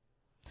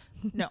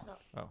 No.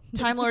 Oh.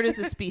 Time Lord is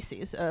a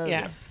species of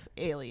Yeah.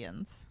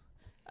 aliens.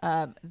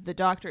 The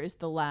Doctor is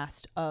the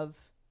last of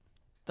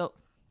the...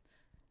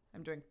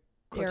 I'm doing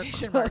Air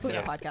quotation marks in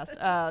a quotes.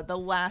 podcast. The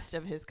last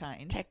of his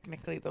kind.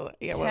 Technically,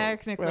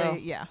 Technically, well,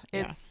 yeah.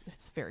 yeah.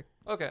 It's very...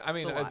 Okay, I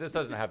mean, It's a lot. this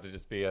doesn't have to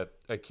just be a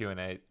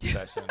Q&A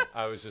session.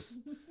 I was just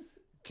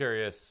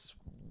curious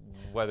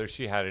whether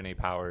she had any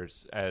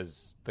powers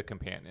as the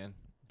companion.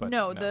 But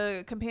no,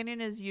 the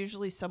companion is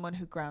usually someone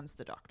who grounds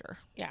the Doctor.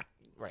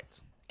 right.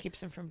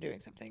 keeps him from doing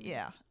something.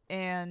 Yeah.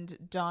 And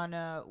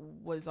Donna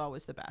was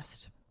always the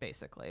best,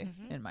 basically,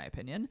 in my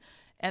opinion.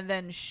 And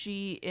then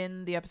she,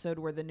 in the episode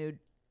where the new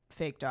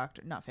fake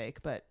doctor, not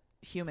fake, but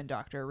human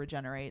doctor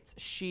regenerates,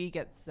 she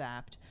gets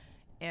zapped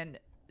and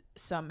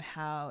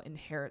somehow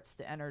inherits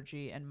the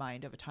energy and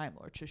mind of a Time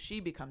Lord. So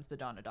she becomes the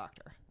Donna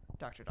Doctor.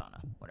 Dr.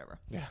 Donna, whatever.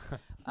 Yeah.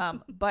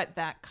 But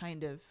that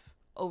kind of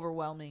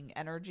overwhelming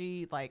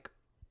energy, like,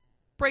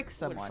 breaks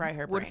someone. Would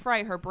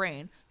fry her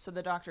brain. brain. So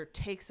the Doctor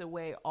takes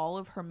away all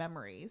of her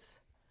memories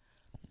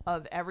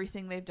of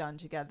everything they've done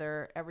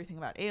together, everything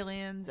about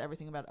aliens,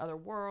 everything about other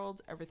worlds,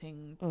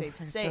 everything Oof, they've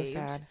it's saved. So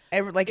sad.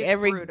 Every It's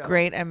brutal.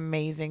 great,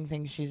 amazing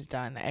thing she's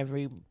done,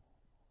 every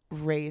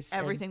race,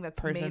 Everything and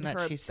that's person made that her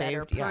a she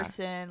better saved, yeah.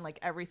 person, like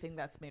everything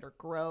that's made her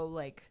grow,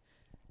 like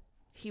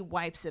he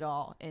wipes it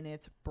all, and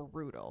it's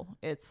brutal.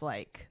 It's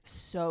like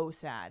so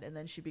sad. And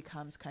then she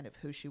becomes kind of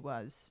who she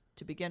was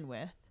to begin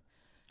with,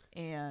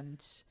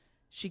 and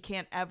she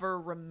can't ever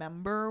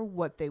remember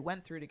what they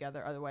went through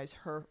together, otherwise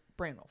her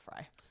brain will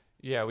fry.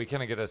 Yeah, we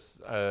kind of get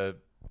a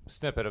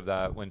snippet of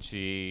that when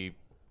she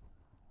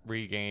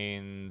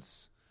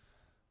regains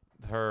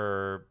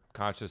her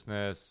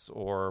consciousness,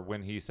 or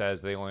when he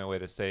says the only way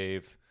to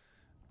save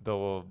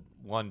the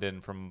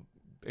London from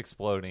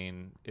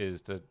exploding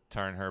is to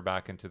turn her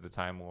back into the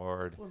Time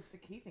Lord. Well,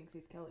 he thinks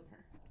he's killing her.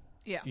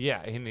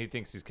 Yeah, and he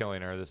thinks he's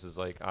killing her. This is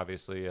like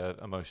obviously a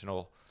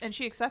emotional And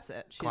she accepts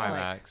it. She's like,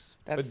 climax.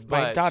 That's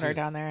But my daughter she's-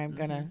 down there. I'm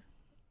gonna.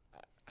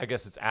 I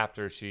guess it's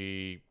after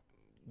she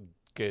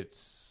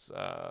gets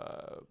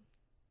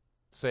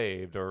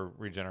saved or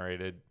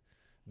regenerated,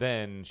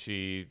 then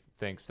she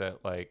thinks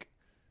that like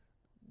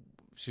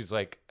she's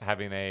like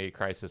having a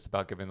crisis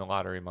about giving the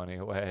lottery money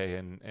away,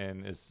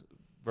 and is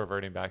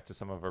reverting back to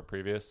some of her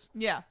previous.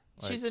 yeah.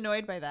 Like- She's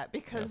annoyed by that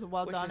because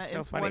while Which Donna is so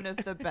is funny. one of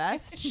the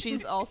best,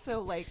 she's also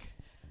like,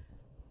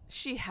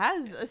 she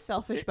has a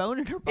selfish bone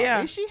in her body.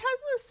 Yeah. She has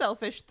a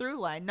selfish through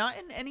line, not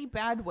in any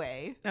bad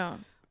way, No,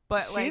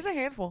 but she's like a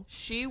handful.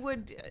 she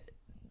would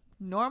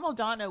normal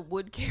Donna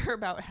would care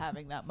about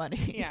having that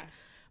money. Yeah.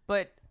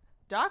 But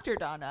Dr.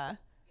 Donna,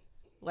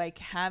 like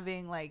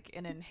having like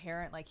an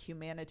inherent like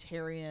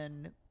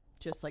humanitarian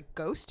just like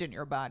ghost in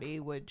your body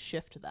would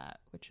shift that,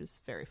 which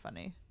is very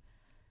funny.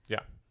 Yeah.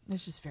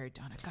 It's just very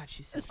Donna. God,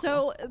 she's so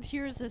cool. So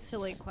here's a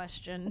silly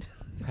question.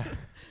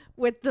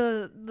 With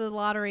the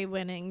lottery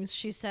winnings,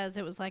 she says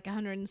it was like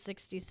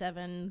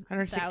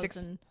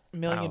 167,000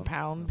 million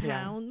pounds.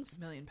 Yeah. pounds.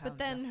 Million pounds. But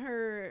then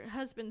her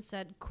husband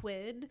said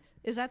quid.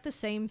 Is that the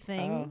same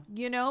thing? Oh.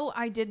 You know,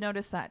 I did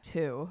notice that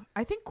too.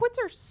 I think quids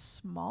are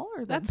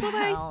smaller than That's what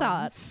I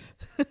pounds.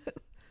 thought.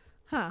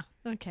 Huh.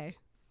 Okay.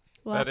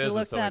 We'll That have to is a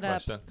look silly that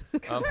up.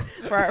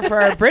 question.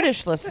 For our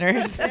British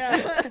listeners,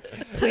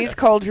 please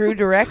call Drew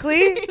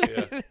directly.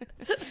 Yeah.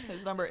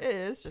 His number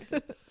is just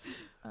kidding.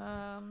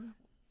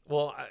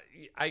 Well,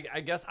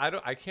 I guess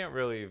I can't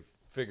really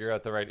figure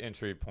out the right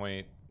entry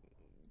point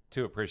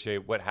to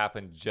appreciate what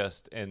happened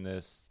just in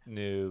this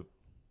new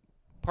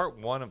part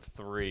 1 of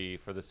 3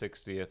 for the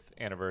 60th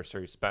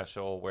anniversary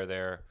special, where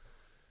they're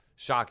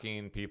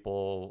shocking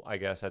people, I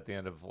guess, at the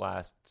end of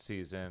last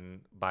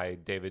season by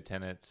David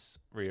Tennant's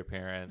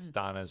reappearance,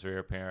 Donna's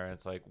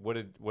reappearance. Like, what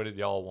did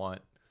y'all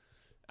want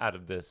out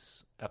of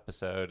this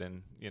episode?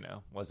 And, you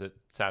know, was it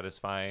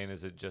satisfying?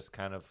 Is it just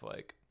kind of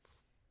like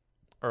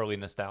early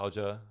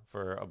nostalgia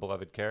for a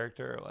beloved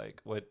character?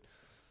 Like,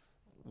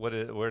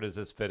 where does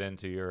this fit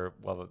into your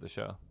love of the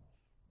show?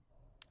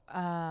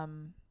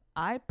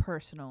 I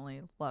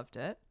personally loved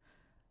it.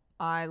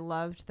 I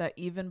loved that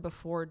even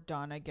before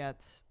Donna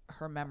gets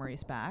her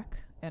memories back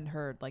and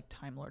her like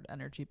Time Lord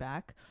energy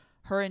back,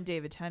 her and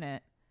David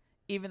Tennant,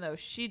 even though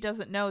she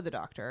doesn't know the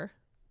Doctor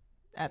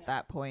at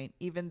that point,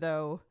 even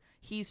though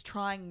he's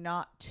trying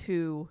not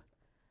to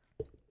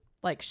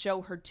like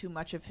show her too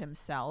much of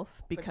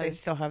himself, because They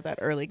still have that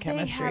early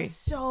chemistry.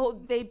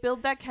 they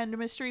build that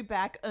chemistry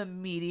back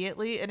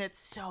immediately, and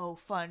it's so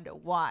fun to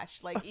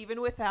watch. Like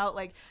even without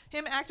like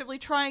him actively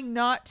trying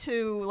not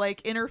to like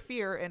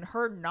interfere and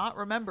her not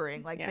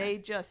remembering, like Yeah. they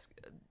just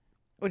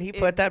When he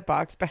put that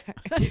box back.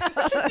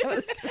 That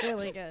was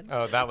really good.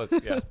 Oh, that was,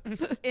 yeah.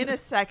 in a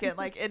second,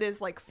 like it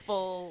is like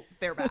full,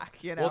 they're back,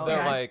 you know. Well, they're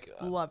and I like,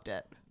 loved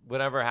it.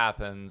 whatever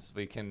happens,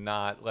 we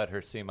cannot let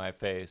her see my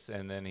face.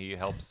 And then he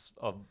helps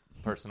a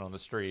person on the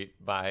street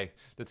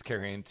that's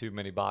carrying too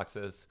many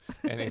boxes,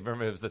 and he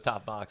removes the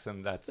top box,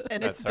 and that's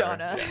It's her.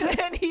 Donna.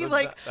 Yeah. And he So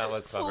like that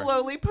was clever.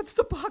 slowly puts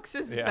the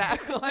boxes Yeah.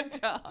 back on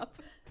top.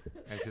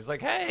 And she's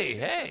like,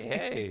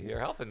 hey, you're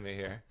helping me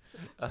here.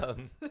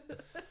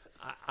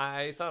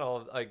 I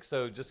thought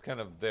so just kind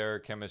of their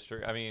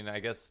chemistry. I mean, I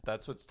guess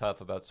that's what's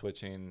tough about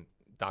switching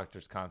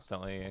doctors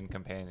constantly and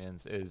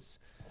companions is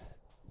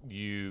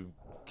you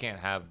can't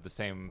have the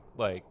same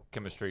like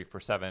chemistry for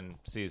 7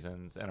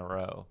 seasons in a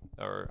row,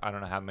 or I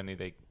don't know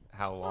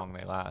how long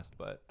they last,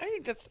 but I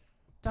think that's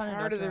Donna and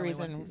part of Doctor the only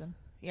one reason. season.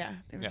 Yeah,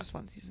 they were Yeah. just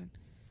one season.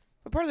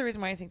 But part of the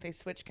reason why I think they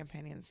switch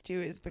companions too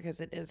is because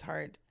it is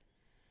hard.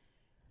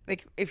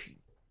 Like if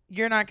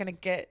you're not going to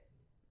get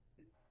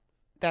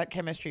that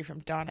chemistry from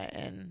Donna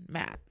and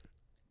Matt,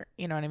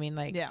 you know what I mean?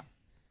 Like Yeah.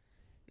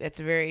 it's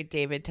very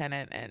David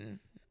Tennant and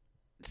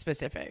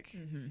specific.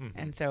 Mm-hmm.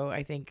 And so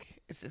I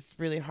think it's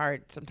really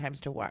hard sometimes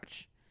to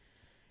watch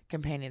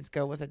companions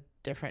go with a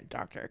different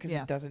doctor because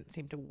Yeah. it doesn't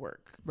seem to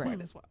work Right.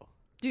 quite as well.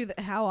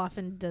 How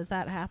often does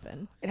that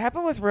happen? It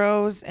happened with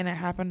Rose and it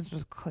happens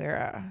with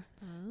Clara.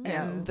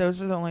 Yeah. And those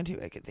are the only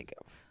 2 I could think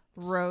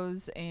of.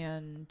 Rose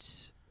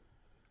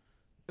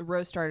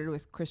started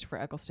with Christopher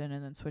Eccleston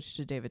and then switched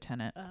to David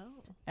Tennant.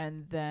 Oh.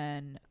 And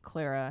then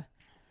Clara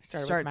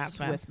Started starts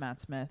with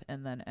Matt Smith.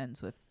 and then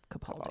ends with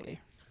Capaldi.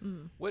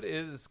 what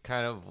is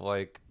kind of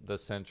like the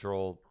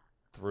central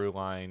through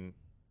line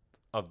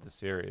of the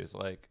series?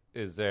 Like,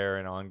 is there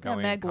an Yeah,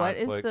 ongoing Meg, what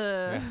is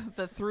conflict?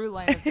 the through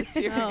line of the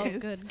series? Oh,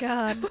 good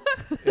God.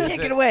 Is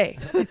Take it away.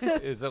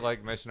 Is it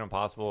like Mission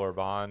Impossible or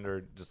Bond,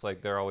 or just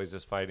like they're always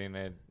just fighting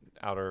an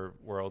outer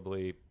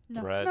worldly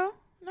threat? No,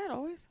 not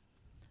always.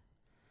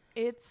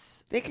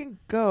 It's They can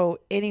go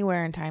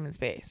anywhere in time and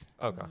space.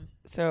 Okay.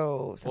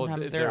 So Well,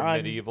 sometimes they're they're on.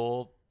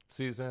 medieval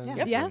seasons. Yeah.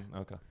 Yep. Yeah. and-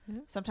 Okay.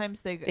 sometimes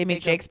they They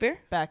meet go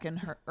Shakespeare. back in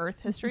her Earth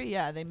history.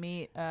 Yeah, they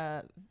meet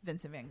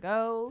Vincent Van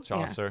Gogh.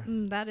 Chaucer.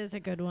 That is a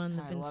good one.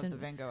 The I love Vincent the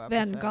Van Gogh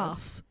Van episode. Gogh.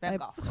 Van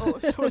Gogh. Oh,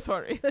 so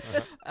sorry.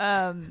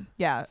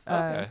 Yeah.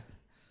 Okay.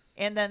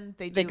 And then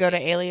they They do go to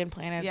alien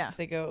planets. Yeah.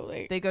 They go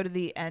like they go to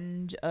the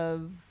end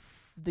of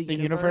the the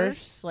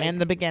universe like, and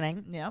the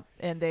beginning. yeah,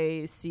 and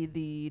they see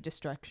the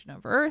destruction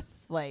of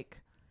Earth. Like,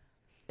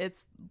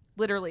 it's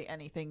literally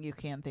anything you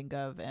can think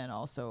of, and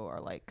also are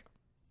like,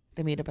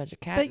 They meet a bunch of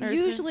cat But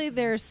nurses. usually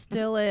there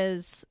still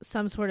is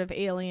some sort of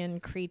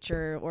alien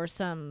creature or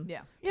some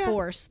yeah,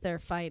 force they're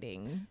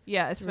fighting.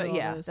 yeah, through all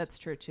yeah, those. that's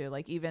true too.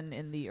 Like even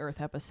in the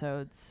Earth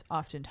episodes,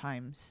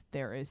 oftentimes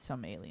there is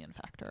some alien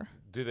factor.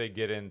 Do they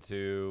get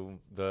into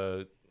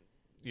the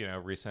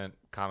recent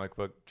comic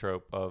book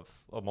trope of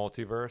a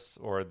multiverse,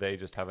 or they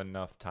just have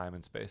enough time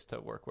and space to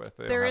work with?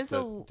 They There don't is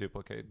have to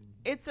duplicate.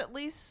 It's at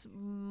least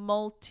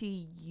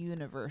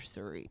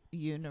multi-universary.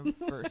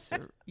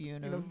 Universal?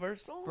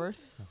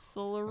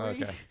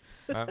 Universalary. Okay,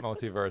 not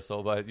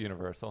multiversal, but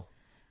universal.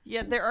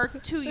 Yeah, there are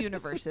 2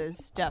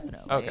 universes,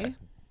 definitely. Okay.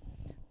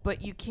 But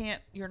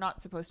you're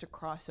not supposed to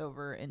cross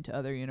over into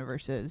other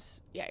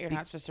universes. Yeah, you're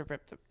not supposed to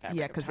rip the fabric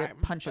Yeah, of because time,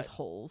 it punches but-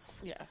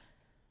 holes. Yeah.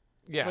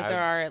 Yeah, But there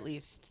are at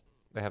least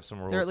they have some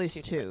rules. There are at least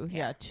Two 2. different-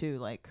 Yeah, yeah. 2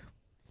 like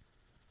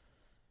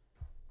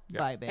Yeah.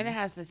 vibing. and it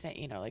has the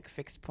same, like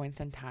fixed points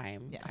in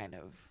time Yeah. kind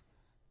of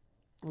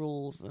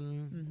rules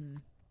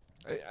and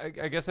Mm-hmm.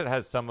 I guess it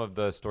has some of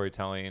the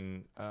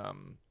storytelling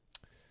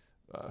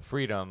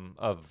freedom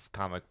of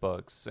comic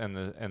books in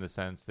the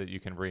sense that you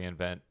can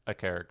reinvent a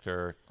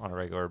character on a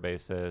regular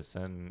basis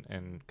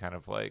and kind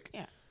of like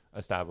Yeah.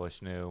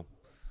 establish new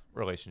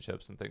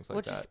relationships and things like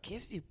which that. just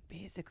gives you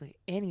basically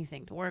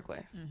anything to work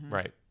with. Mm-hmm.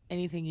 Right.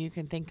 Anything you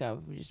can think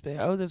of. You just be,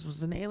 oh, this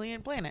was an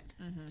alien planet.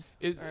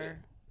 Mm-hmm.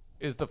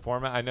 Is the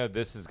format? I know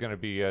this is going to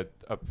be a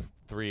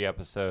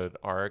 3-episode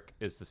arc.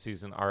 Is the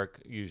season arc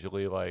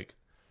usually like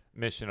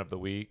mission of the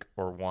week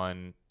or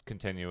one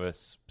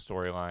continuous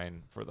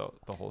storyline for the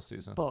whole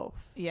season?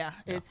 Both. Yeah,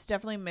 Yeah. it's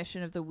definitely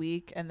mission of the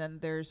week, and then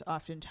there's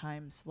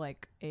oftentimes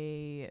like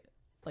a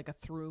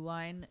through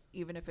line,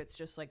 even if it's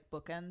just like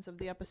bookends of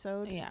the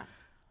episode. Yeah.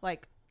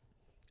 Like,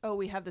 oh,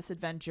 we have this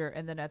adventure,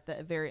 and then at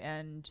the very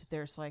end,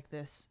 there's like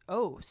this,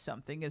 oh,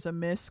 something is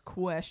amiss ?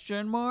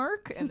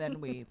 And then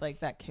we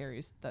like that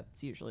carries.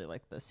 That's usually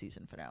like the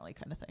season finale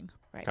kind of thing.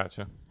 Right.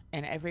 Gotcha.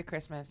 And every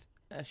Christmas,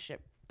 a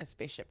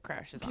spaceship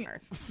crashes on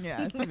Earth.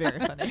 Yeah, it's very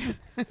funny.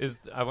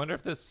 I wonder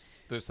if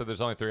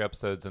there's only 3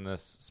 episodes in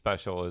this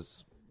special.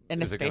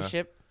 And a Is it gonna-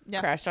 spaceship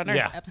Yeah. crashed on Earth.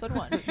 Yeah. Episode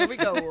 1. Here we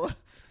go.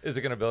 Is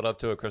it going to build up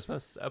to a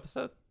Christmas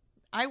episode?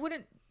 I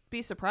wouldn't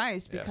be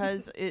surprised Yeah.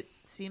 because it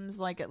seems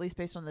like, at least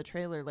based on the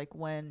trailer, like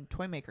when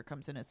Toymaker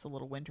comes in, it's a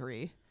little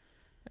wintry,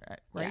 right?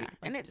 Yeah. Like,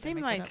 And it did I seemed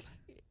make that like up?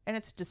 And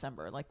it's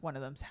December. Like one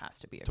of them has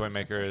to be a Christmas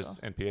Toymaker is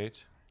special.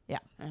 NPH. Yeah.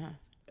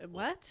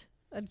 What?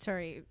 I'm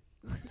sorry.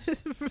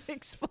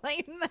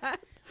 Explain that.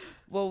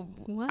 Well,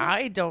 What?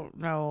 I don't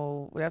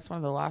know. That's one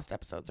of the lost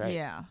episodes, right?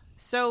 Yeah.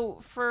 So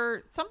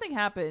for something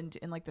happened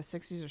in like the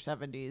 60s or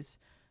 70s.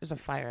 There's a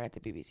fire at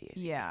the BBC.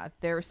 Yeah,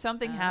 there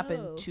something Oh.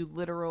 happened to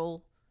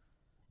literal,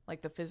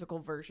 like the physical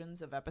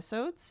versions of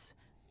episodes,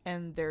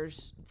 and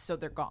so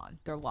they're gone.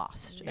 They're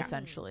lost Yeah.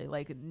 essentially.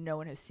 Like no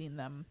one has seen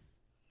them.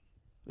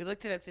 We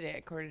looked it up today.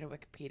 According to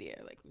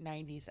Wikipedia, like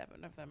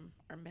 97 of them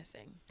are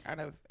missing out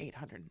of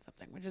 800 and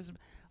something, which is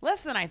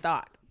less than I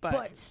thought.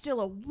 But still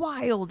a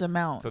wild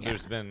amount. So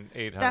there's been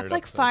 800. That's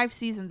like episodes. 5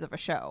 seasons of a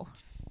show.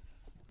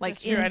 Like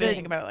That's true. in I didn't the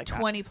think about it like that.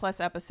 20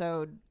 plus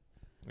episode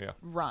Yeah.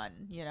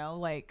 run,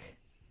 like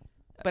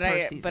but per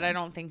I season.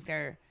 don't think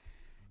they're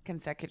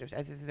consecutive.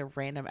 I think they're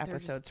random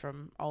episodes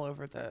from all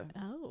over the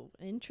Oh,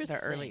 interesting.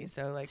 early.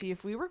 So like See,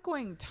 if we were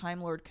going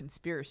Time Lord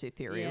conspiracy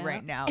theory Yeah.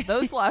 right now,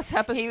 those lost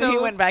episodes he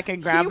went back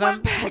and grabbed he them.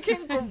 went back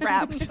and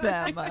grabbed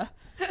them.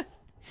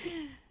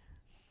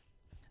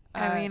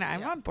 I mean, I'm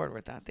yeah. on board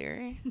with that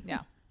theory.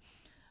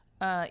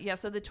 Yeah.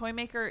 So the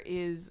Toymaker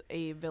is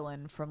a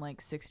villain from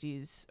like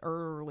 60s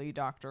early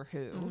Doctor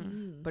Who,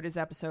 Mm-hmm. but his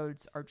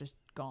episodes are just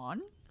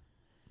gone.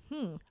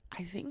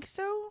 I think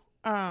so.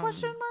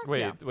 Question mark?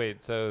 Yeah.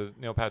 Wait. So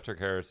Neil Patrick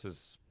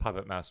Harris's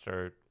puppet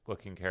master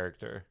looking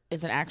character.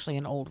 Isn't actually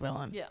an old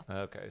villain. Yeah.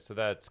 Okay, so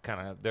that's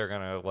kind of they're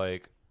gonna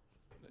like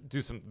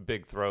do some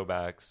big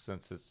throwbacks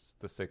since it's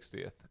the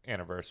 60th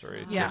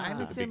anniversary. Yeah, to I'm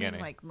the assuming beginning.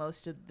 like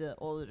most of the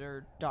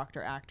older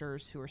Doctor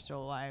actors who are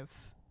still alive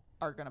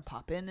are gonna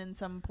pop in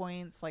some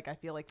points. Like I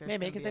feel like there's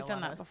Maybe gonna because be they've a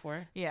done lot that of-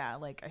 before. Yeah,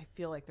 like I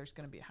feel like there's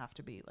gonna have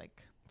to be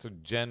like So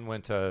Jen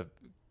went to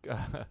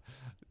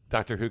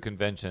Doctor Who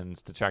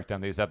conventions to track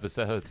down these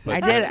episodes. But I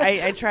did.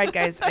 I tried,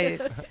 guys. I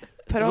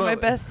put on my Well-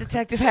 best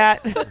detective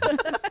hat.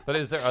 But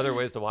is there other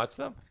ways to watch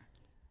them?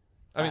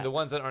 I mean, Uh, the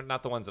ones that are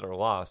not the ones that are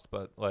lost,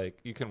 but like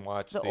you can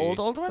watch the old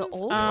ones.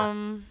 old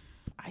I'm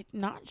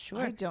not sure.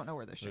 I don't know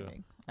where they're Yeah.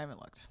 shooting. I haven't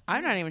looked.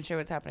 I'm not even sure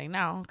what's happening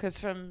now because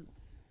from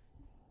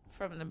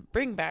the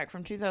bring back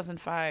from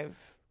 2005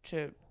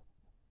 to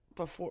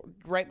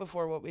right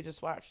before what we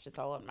just watched, it's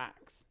all on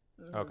Max.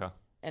 Okay.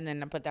 And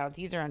then but now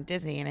these are on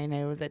Disney, and I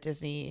know that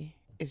Disney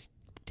is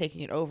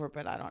taking it over,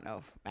 but I don't know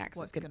if Max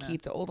What's is going to gonna-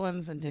 keep the old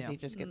ones and Disney Yeah.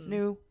 just gets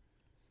new.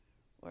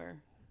 Or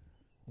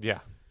Yeah.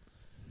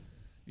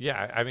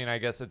 Yeah, I mean, I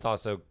guess it's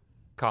also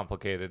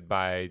complicated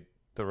by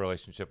the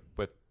relationship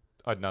with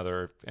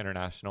another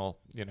international,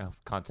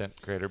 content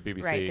creator,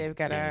 BBC. Right, they've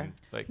gotta- and,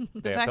 like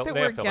The they have fact to- that they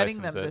we're have to getting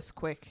them license it. this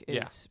quick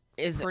Yeah.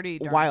 is pretty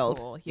darn wild.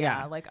 cool. Yeah,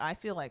 Yeah. like I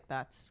feel like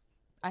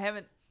I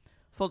haven't,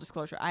 full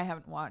disclosure, I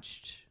haven't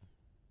watched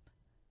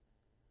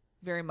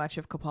very much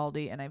of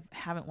Capaldi, and I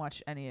haven't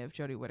watched any of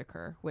Jodie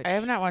Whittaker, which I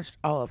have not watched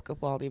all of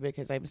Capaldi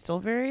because I'm still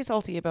very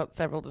salty about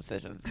several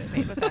decisions they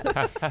made with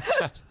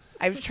that.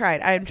 I've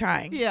tried. I'm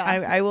trying. Yeah.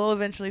 I will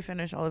eventually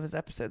finish all of his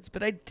episodes,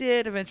 but I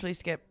did eventually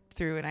skip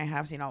through and I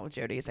have seen all of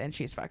Jodie's, and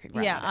she's fucking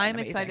rad Yeah, and I'm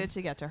amazing. excited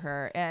to get to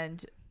her.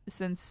 And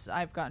since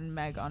I've gotten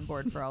Meg on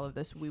board for all of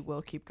this, we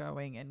will keep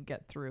going and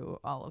get through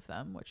all of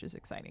them, which is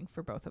exciting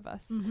for both of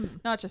us.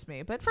 Not just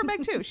me, but for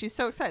Meg too. She's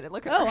so excited.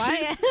 Look at Oh, her. I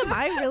She's- am.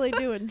 I really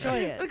do enjoy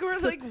it. Like we're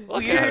like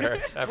Look at weird, her,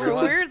 we're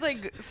everyone. weird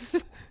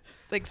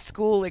like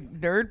school like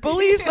nerd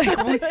bullies. Like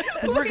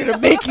we're gonna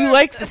make you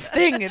like this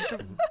thing. It's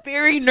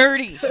very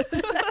nerdy.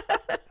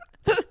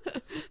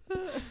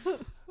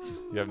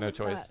 You have no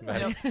choice.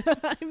 Meg.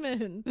 I'm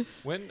in.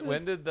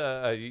 When did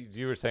the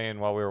you were saying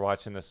while we were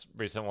watching this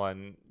recent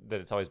one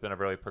that it's always been a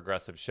really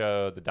progressive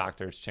show. The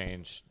doctors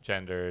change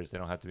genders; they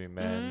don't have to be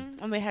men.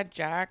 And they had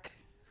Jack,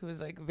 who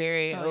was like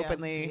very Oh, yeah,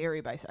 openly,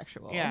 very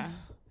bisexual.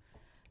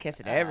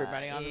 kissing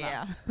everybody on the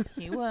yeah.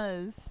 He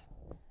was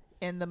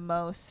in the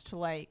most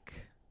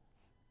like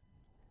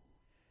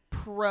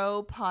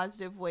pro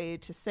positive way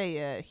to say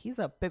it. He's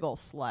a big ol'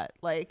 slut.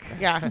 Like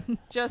Yeah.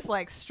 just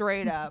like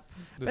straight up.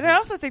 This But is- I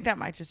also think that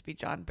might just be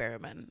John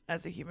Barrowman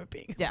as a human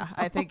being. as Yeah, well.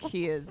 I think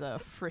he is a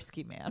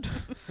frisky man.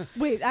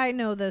 Wait, I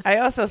know this. I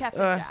also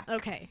Captain Jack.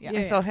 Okay. Yeah.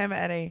 I saw him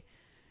at a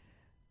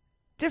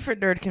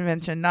different nerd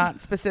convention,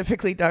 not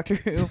specifically Doctor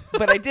Who,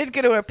 but I did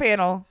go to a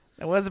panel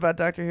that was about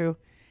Doctor Who,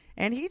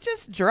 and he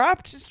just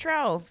dropped his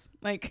trowels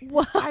like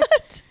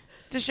What?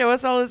 to show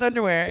us all his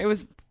underwear. It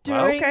was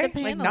During okay,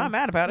 the like panel. not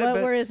mad about it, What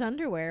but were his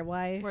underwear?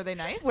 Why? Were they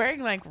nice? just wearing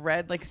like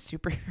red like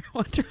superhero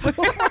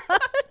underwear.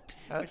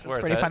 That's Which was worth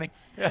pretty it. funny.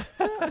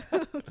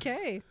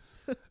 Okay.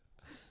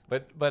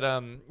 But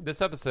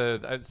this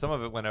episode, some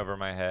of it went over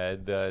my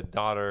head. The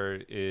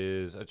daughter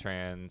is a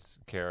trans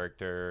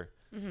character.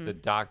 The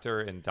doctor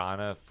and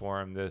Donna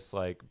form this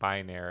like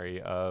binary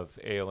of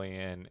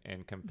alien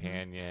and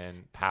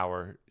companion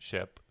power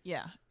ship.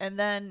 Yeah. And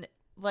then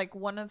like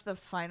one of the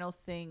final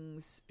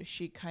things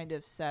she kind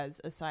of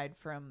says, aside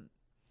from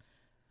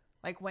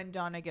like when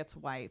Donna gets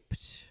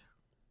wiped,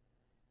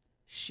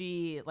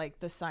 she like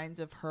the signs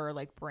of her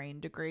like brain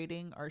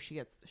degrading are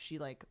she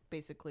like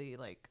basically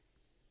like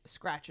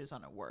scratches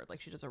on a word.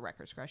 Like she does a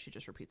record scratch, she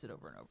just repeats it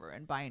over and over.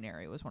 And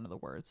binary was one of the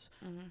words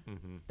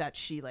that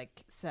she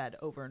like said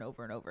over and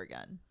over and over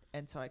again.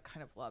 And so I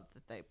kind of love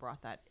that they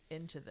brought that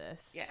into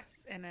this.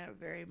 Yes, and a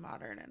very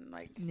modern and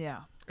like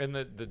Yeah. And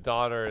the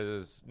daughter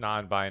is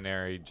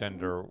non-binary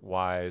gender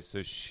wise,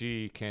 so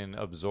she can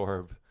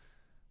absorb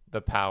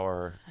the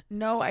power.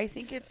 no. I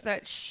think it's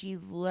that she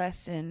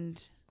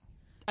lessened.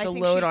 I The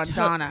think load she on took-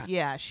 Donna.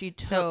 Yeah, she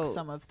took So-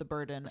 some of the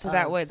burden. So of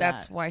that way,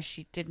 that's that. why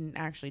she didn't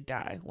actually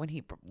die when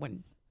he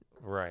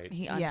Right.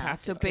 untapped. Yeah,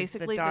 so it, 'cause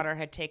basically the the- daughter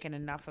had taken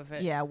enough of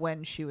it. Yeah,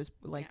 when she was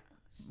like,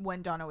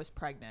 when Donna was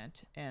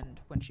pregnant and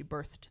when she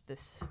birthed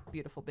this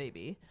beautiful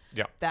baby,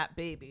 Yeah. that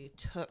baby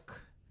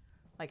took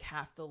like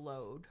half the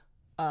load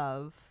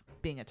of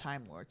being a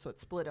Time Lord. So it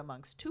split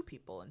amongst two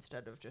people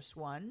instead of just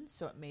one.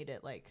 So it made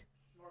it like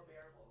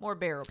more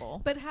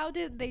bearable. But how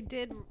did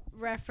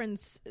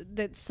reference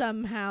that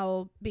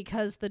somehow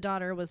because the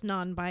daughter was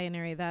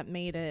non-binary that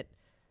made it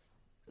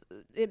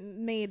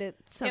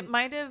some It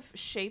might have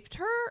shaped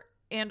her,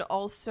 and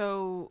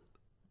also,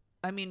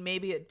 I mean,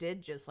 maybe it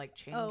did just like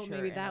change Oh, her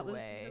maybe in that a was the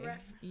way.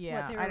 they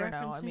Yeah, were I don't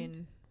know. I referencing?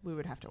 mean, we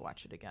would have to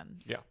watch it again.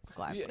 Yeah.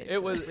 Gladly. Yeah, to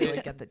it was- really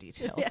it- get the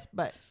details,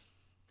 but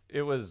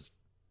It was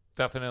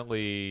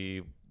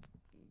definitely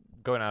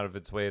going out of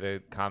its way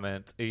to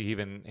comment. He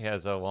even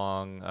has a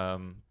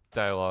long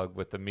dialogue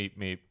with the Meep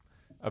Meep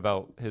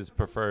about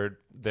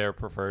their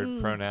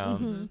preferred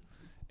pronouns,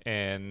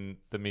 and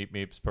the Meep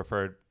Meep's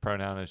preferred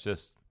pronoun is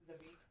just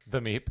the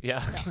Meep.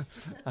 Yeah.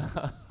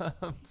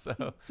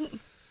 So,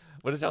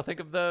 what did y'all think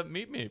of the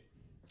Meep Meep?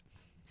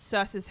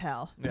 sus as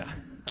hell. Yeah.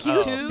 Cute.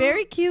 Oh.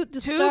 very cute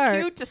to Too start.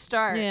 cute to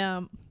start.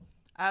 Yeah.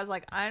 I was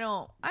like, I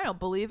don't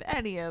believe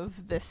any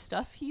of this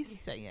stuff he's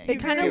saying. It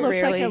kind of very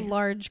looks like a rarely-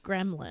 large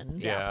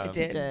gremlin. Yeah. it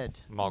did. did.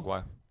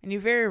 Mogwai. And you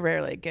very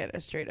rarely get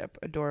a straight up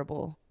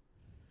adorable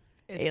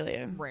It's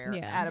alien. rare.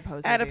 Yeah.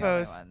 Adipose. Are the only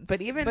Adipose, ones.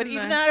 but even the the-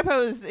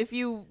 adipose, if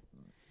you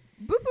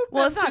boop boop,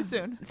 Well, them it's not too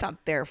soon. It's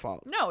not their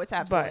fault. No, it's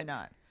absolutely but-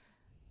 not.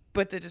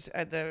 But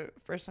the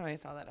first time I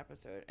saw that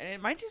episode, and it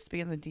might just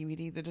be in the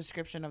DVD, the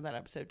description of that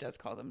episode does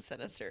call them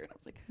sinister, and I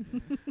was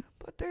like,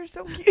 but they're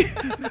so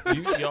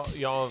cute.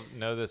 y'all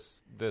know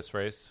this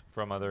race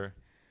from the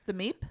The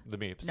Meeps?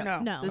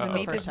 No, This the is the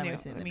Meep first is time new. we've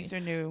seen The the Meeps are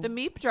new. The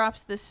Meep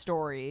drops this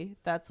story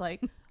that's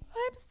like,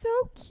 I'm so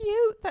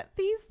cute that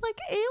these like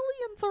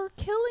aliens are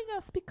killing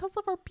us because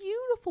of our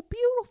beautiful,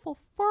 beautiful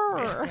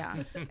fur. Yeah.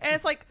 And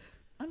it's like,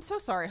 I'm so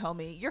sorry,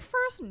 homie. Your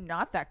fur's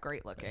not that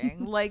great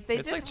looking. Like they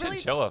It's like didn't really.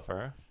 chinchilla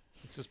fur.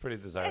 It's just pretty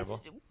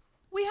desirable.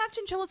 We have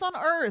chinchillas on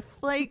Earth.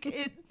 Like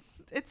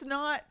it's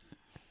not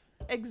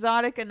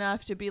exotic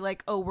enough to be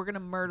like, oh, we're gonna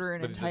murder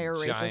an But he's a entire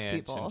race of giant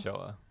people.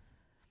 chinchilla.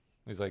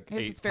 He's like Yes,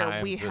 8 it's fair.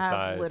 times We the have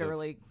size of-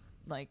 literally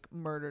like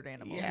murdered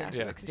animals Yeah. into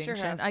Yeah. Sure extinction.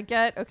 have. I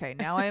get. Okay,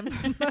 now I'm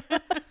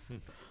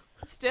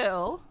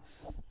still.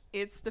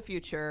 It's the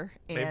future,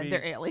 and Maybe-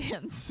 they're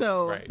aliens.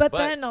 So Right. But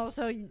then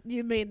also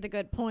you made the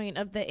good point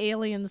of the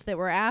aliens that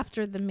were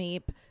after the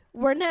Meep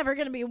we're never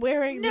going to be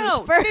wearing No,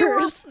 these furs. they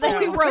were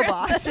fully So-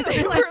 robots.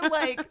 They were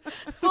like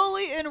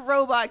fully in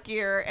robot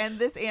gear, and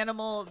this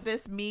animal,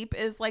 this Meep,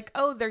 is like,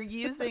 oh, they're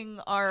using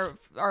our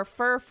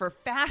fur for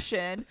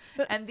fashion,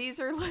 and these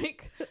are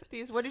like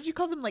these. What did you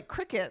call them? Like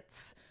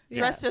crickets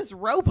dressed as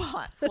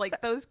robots.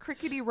 Like those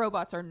crickety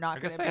robots are not I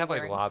going guess to they be have like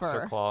wearing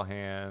lobster fur. claw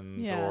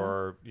hands Yeah.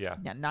 or yeah.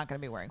 Yeah, not going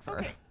to be wearing fur.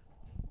 Okay.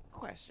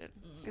 Question,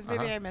 because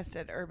maybe Uh-huh. I missed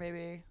it, or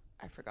maybe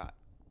I forgot.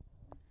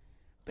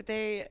 But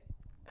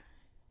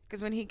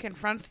because when he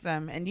confronts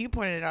them, and you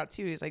pointed it out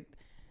too, he's like,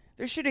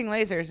 they're shooting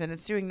lasers and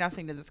it's doing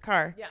nothing to this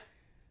car. Yeah.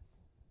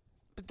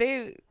 But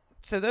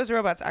so those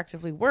robots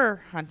actively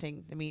were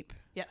hunting the Meep,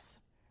 Yes.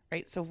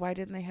 right? So why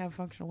didn't they have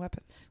functional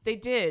weapons? They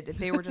did.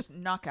 They were just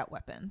knockout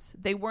weapons.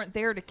 They weren't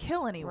there to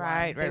kill anyone.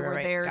 Right, they right, were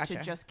right. there Gotcha.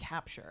 to just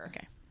capture.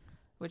 Okay.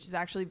 Which is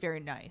actually very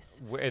nice.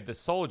 The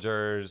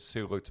soldiers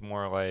who looked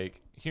more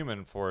like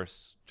human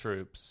force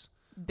troops.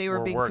 They were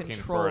We're being working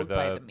controlled for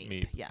by the the Meep.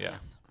 Meep, Yes. yeah.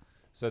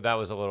 So that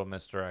was a little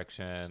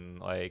misdirection.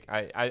 Like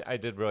I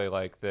did really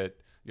like that.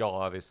 Y'all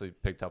obviously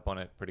picked up on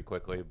it pretty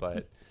quickly,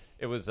 but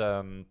it was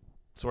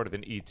sort of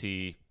an ET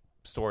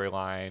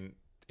storyline.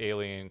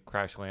 Alien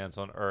crash lands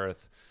on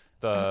Earth.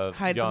 The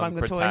Hides young among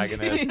the toys.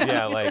 protagonist,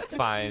 yeah, like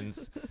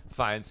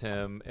finds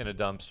him in a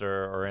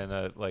dumpster or in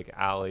a like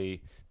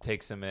alley,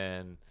 takes him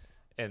in,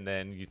 and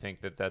then you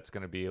think that that's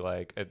going to be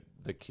like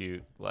the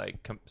cute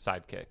like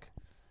sidekick.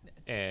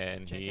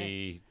 And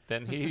he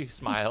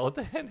smiled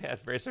and had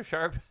razor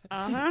sharp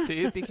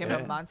teeth. Became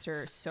a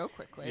monster so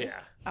quickly. Yeah.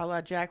 A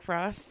la Jack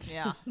Frost.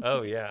 Yeah.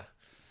 Oh yeah.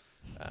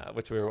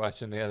 Which we were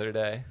watching the other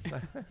day.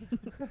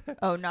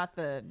 Oh, not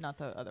the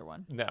other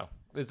one. No,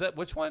 is that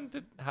which one?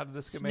 How did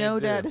this get made? Snow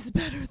do? Dad is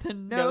better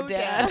than no, No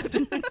dad.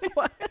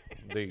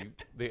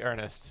 the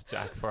earnest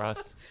Jack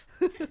Frost.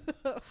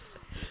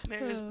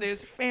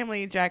 There's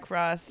family Jack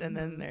Frost, and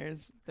then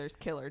there's There's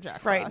killer Jack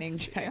frightening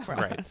Frost. Jack Yeah.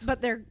 Frost. Right.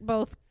 But they're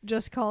both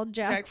just called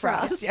Jack,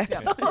 Frost. Yes.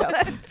 Yeah.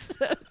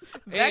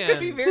 That could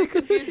be And- very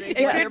confusing.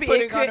 It when could you're be-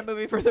 putting it on a could-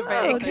 movie for the It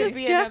family. could just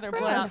be Jack another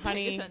Frost. blood Not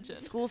honey paying attention.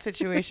 school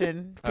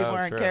situation. People Oh,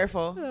 aren't true.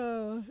 careful.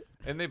 Oh.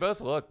 And they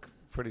both look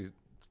pretty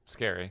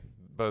scary.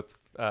 Both.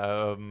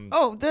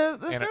 Oh, the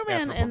snowman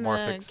and the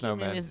anthropomorphic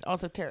snowman snowmen. is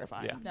also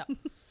terrifying. Yeah. No.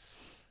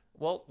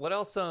 Well, what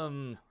else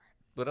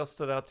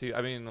stood out to you?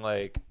 I mean,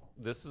 like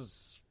there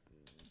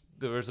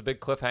was a big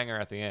cliffhanger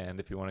at the end,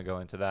 if you want to go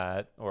into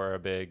that, or a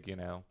big,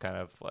 kind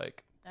of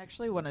like. I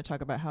actually want to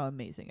talk about how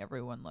amazing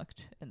everyone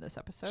looked in this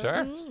episode.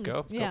 Sure,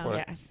 go yeah. for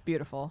it. Yes.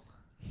 Beautiful.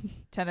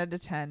 10 out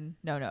of 10.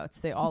 No notes.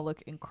 They all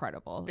look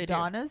incredible. They do.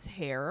 Donna's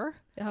hair,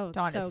 Oh,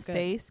 Donna's so good.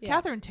 face. Yeah.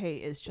 Catherine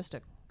Tate is just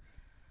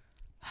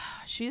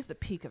she's the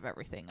peak of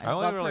everything. I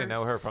only love really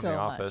know her from so The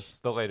much. Office,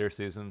 the later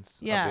seasons.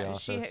 Yeah, of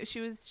The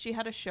Office. she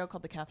had a show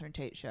called the Catherine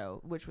Tate Show,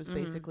 which was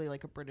basically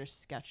like a British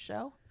sketch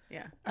show.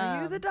 Yeah.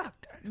 Are you the Um,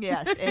 doctor?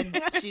 Yes,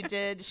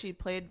 and she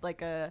played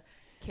like a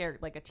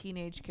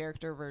teenage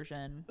character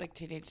version. Like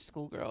teenage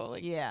schoolgirl.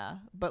 Like Yeah,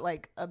 but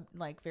like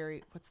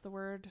very, what's the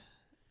word?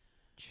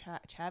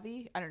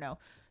 Chavvy? I don't know.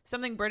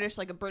 Something British,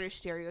 like a British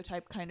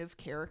stereotype kind of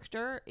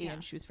character, and Yeah.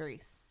 she was very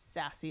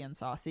sassy and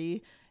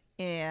saucy.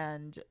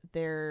 And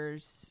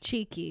there's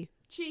Cheeky.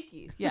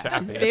 cheeky. Yeah,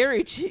 she's Chavvy.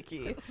 very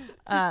cheeky.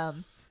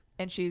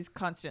 And she's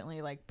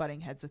constantly like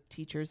butting heads with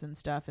teachers and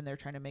stuff, and they're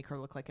trying to make her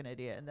look like an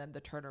idiot. And then the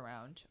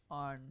turnaround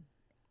on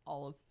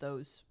all of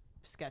those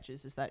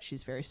sketches is that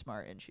she's very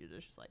smart and she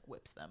just like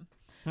whips them.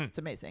 It's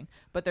amazing.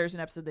 But there's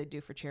an episode they do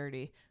for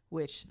charity,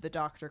 which the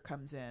doctor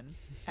comes in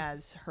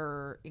as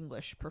her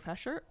English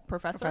professor,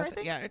 I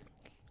think. Yeah.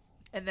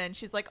 And then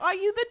she's like, "Are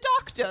you the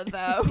doctor,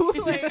 though?"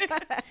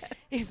 Like,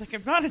 He's like,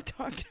 I'm not a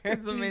doctor.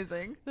 it's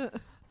amazing.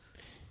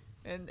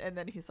 And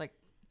then he's like,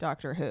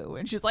 "Doctor Who?"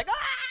 And she's like,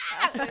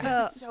 "Ah!" And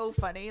it's so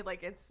funny.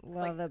 Like it's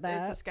Love like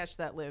that. it's a sketch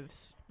that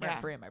lives rent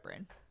free in my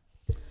brain.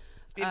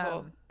 It's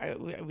beautiful.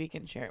 We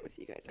can share it with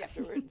you guys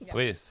afterwards.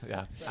 Please,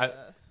 yeah. So,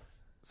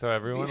 So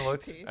everyone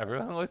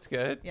VIP. looked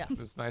good. Yeah. It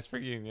was nice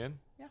reunion.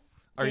 Yeah.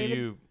 Are David-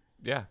 you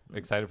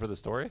excited for the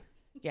story?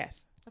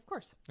 Yes. of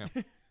course,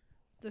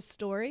 The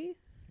story?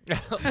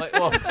 like,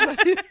 well,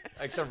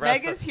 like the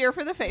rest Meg is here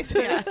for the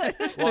faces.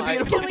 well, the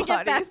beautiful Can we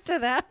get back bodies. to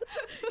that?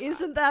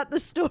 Isn't that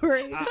the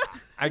story?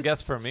 I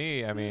guess for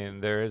me, I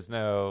mean, there is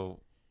the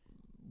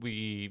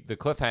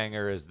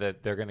cliffhanger is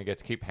that they're going to get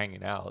to keep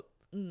hanging out,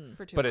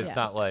 For 2 but months. it's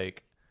not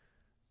like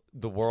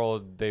the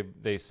world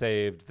they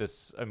saved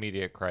this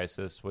immediate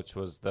crisis, which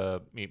was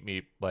the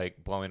Meep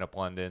like blowing up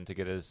London to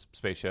get his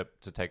spaceship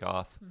to take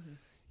off.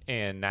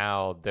 And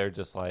now they're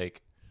just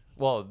like,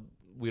 well,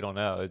 we don't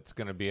know. It's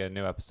going to be a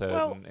new episode,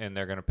 Well- and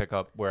they're going to pick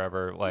up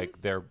wherever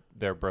like their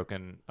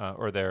broken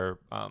or their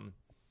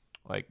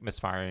like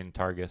misfiring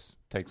TARDIS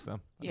takes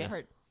them. Yeah.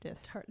 TARDIS.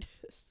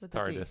 TARDIS. With a D.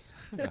 TARDIS.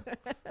 Yeah.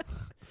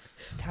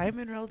 Time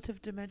and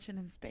relative dimension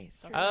in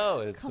space. Oh,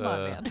 it's Come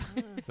on, man.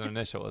 it's an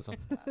initialism.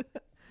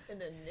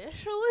 An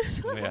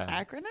initialism?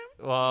 Yeah. Acronym?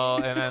 Well,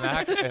 and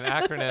an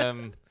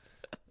acronym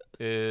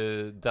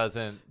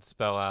doesn't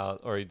spell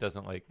out, or you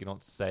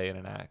don't say in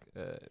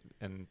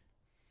an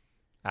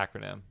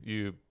acronym.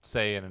 You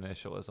say an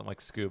initialism,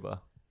 like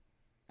scuba.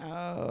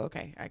 Oh,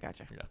 okay. I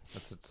gotcha.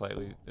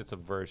 Yeah, it's a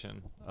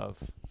version of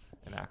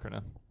an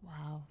acronym.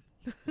 Wow.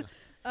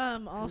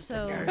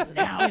 Also,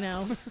 you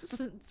know,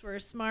 since we're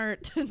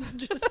smart,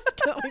 just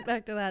going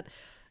back to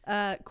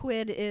that,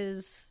 quid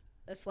is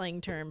a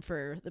slang term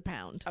for the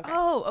pound. Okay.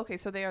 Oh, okay.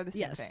 So they are the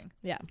same Yes. thing.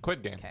 Yeah.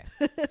 Quid game. Okay.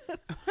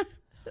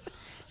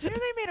 You know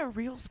they made a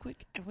real squid.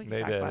 We can They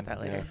talk did, about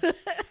that later.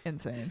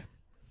 Insane.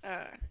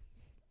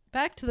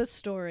 Back to the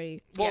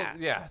story. Well, Yeah.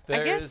 yeah,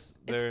 I guess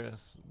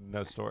there's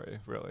no story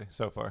really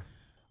so far.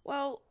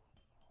 Well,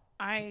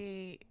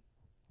 this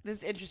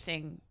is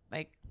interesting,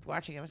 like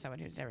watching it with someone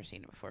who's never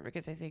seen it before,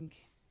 because I think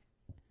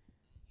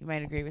you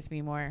might agree with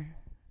me more.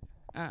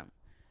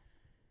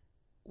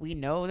 We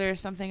know there's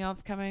something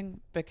else coming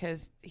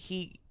because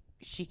she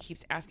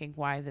keeps asking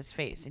why this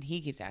face, and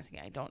he keeps asking,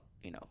 I don't,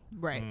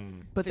 Right.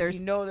 Mm. But so there's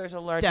you know there's a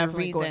larger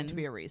definitely reason going to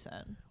be a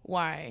reason.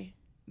 why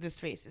this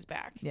face is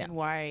back, Yeah. and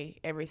why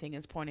everything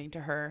is pointing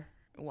to her,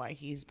 why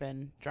he's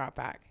been dropped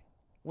back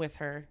with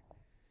her,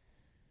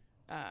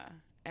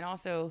 and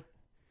also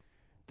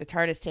the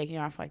TARDIS taking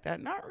off like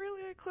that. Not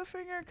really a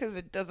cliffhanger because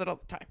it does it all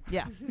the time.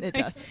 Yeah, it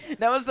does.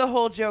 That was the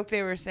whole joke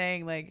they were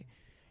saying. Like,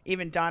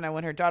 even Donna,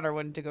 when her daughter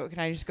wanted to go, can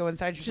I just go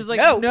inside? She's like,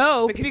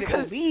 no, because it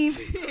will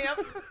leave.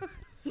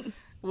 Yep.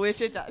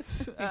 Which it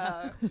does.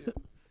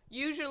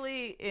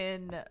 Usually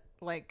in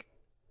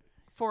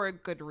for a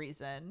good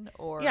reason,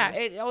 or Yeah,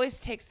 it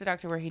always takes the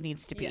Doctor where he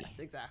needs to be. yes,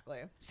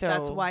 exactly. So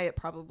That's why it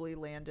probably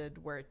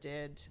landed where it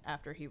did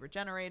after he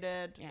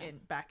regenerated Yeah.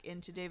 back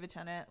into David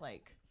Tennant.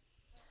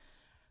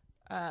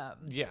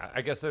 Yeah,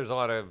 I guess there's a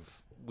lot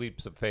of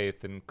leaps of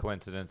faith and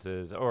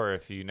coincidences, or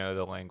if you know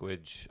the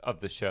language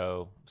of the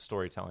show,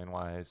 storytelling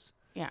wise,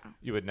 Yeah.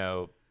 you would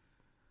know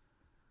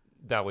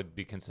that would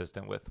be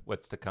consistent with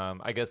what's to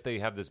come. I guess they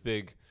have this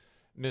big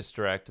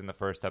misdirect in the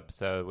first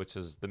episode, which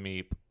is the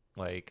Meep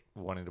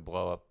wanting to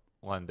blow up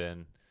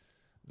London.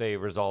 They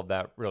resolved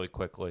that really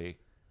quickly,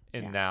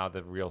 and Yeah. now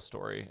the real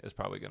story is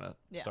probably going to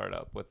Yeah. start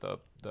up with the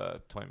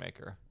toy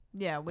maker.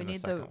 Yeah, we in the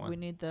need second one. we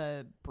need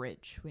the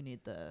bridge. We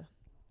need the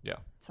Yeah.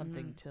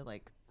 something to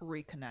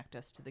reconnect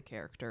us to the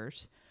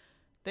characters.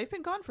 They've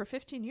been gone for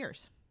 15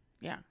 years,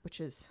 Yeah.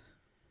 which is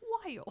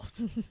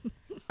wild.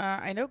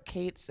 I know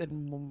Kate's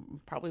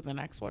in probably the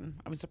next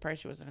one. I'm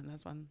surprised she wasn't in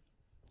this one.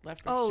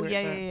 Left. Oh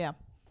yeah.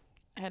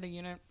 Head of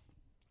unit.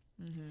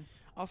 Mm-hmm.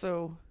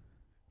 Also,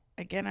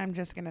 again, I'm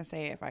just gonna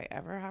say, if I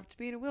ever have to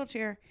be in a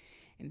wheelchair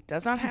and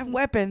does not have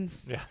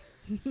weapons, Yeah.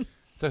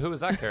 So who was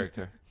that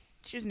character?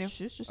 she's new.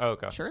 She's just Oh,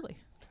 okay. Shirley.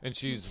 And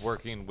she's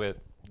working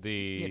with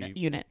the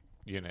Unit.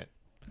 Unit.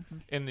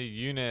 In the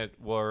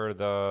unit were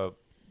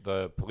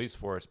the police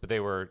force, but they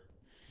were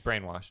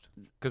brainwashed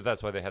because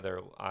that's why they had their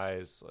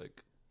eyes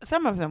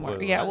Some of them were.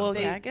 Blue. Yeah. So Well,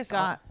 they yeah. I guess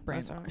got all-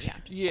 most of them,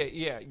 brainwashed.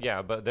 Yeah.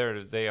 yeah. But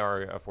they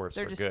are a force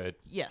They're for just good,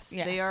 Yes,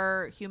 Yes. they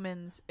are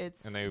humans.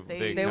 It's and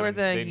They were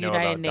the they know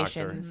United about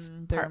Doctor. Nations,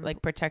 They're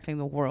part, protecting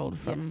the world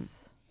from.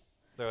 yes.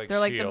 They're They're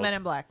like the S.H.I.E.L.D.. Men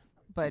in Black,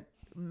 but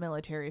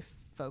military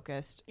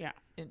focused. Yeah.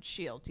 And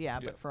Shield, yeah,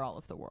 Yeah. but for all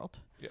of the world.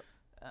 Yeah.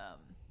 Um,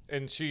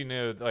 And she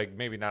knew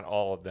maybe not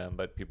all of them,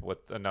 but people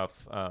with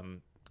enough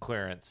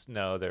clearance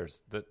know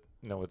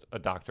what a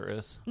doctor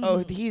is.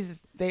 Oh,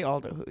 they all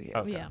know who he is.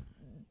 Okay. Yeah.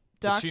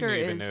 But she Doctor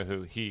didn't even is know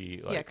who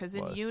he yeah, because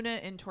in was.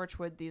 Unit in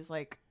Torchwood, these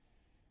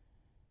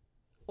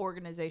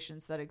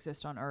organizations that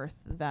exist on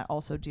Earth that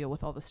also deal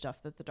with all the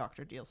stuff that the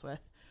Doctor deals with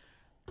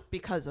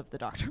because of the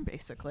Doctor,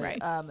 basically.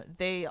 Right.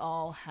 They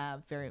all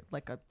have very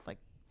a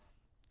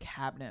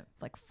cabinet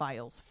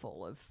files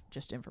full of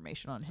just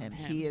information on him.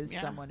 He is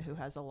yeah. someone who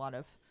has a lot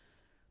of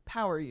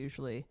power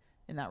usually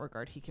in that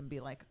regard. He can be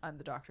like, I'm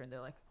the Doctor, and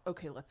they're like,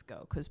 okay, let's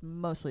go, because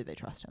mostly they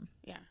trust him.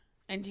 Yeah.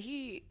 And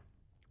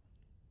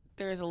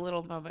there's a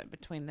little moment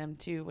between them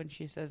too when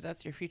she says,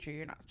 "That's your future.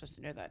 You're not supposed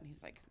to know that." And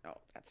he's like, "No,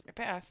 that's my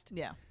past.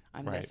 Yeah.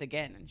 I'm Right. this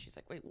again." And she's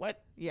like, "Wait,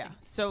 what?" Yeah.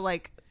 So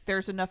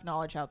there's enough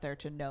knowledge out there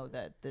to know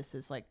that this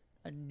is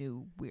a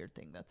new weird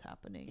thing that's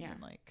happening. Yeah.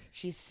 And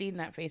She's seen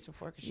that face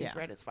before because she's Yeah.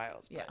 read his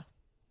files. But Yeah.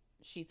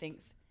 she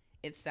thinks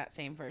it's that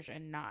same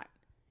version, not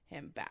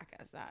him back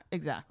as that.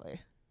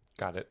 exactly.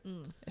 Got it.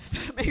 If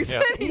that makes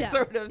Yeah. any Yeah.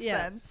 sort of Yeah.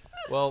 sense.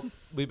 Well,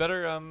 we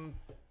better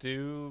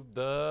do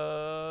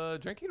the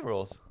drinking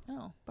rules.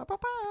 Oh.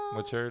 Ba-ba-ba.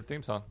 What's your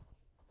theme song?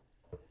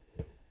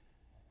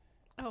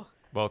 Oh.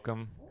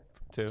 Welcome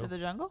to To the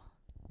jungle?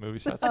 Movie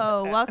Shots.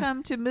 Oh,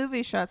 welcome to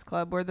Movie Shots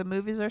Club, where the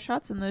movies are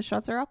shots and the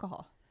shots are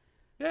alcohol.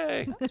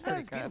 Yay! That's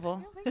That's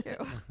beautiful. Thank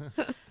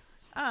you.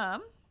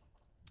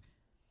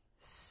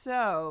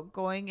 So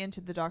going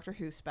into the Doctor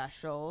Who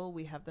special,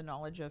 we have the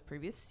knowledge of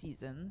previous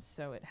seasons,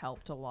 so it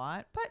helped a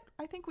lot. But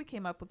I think we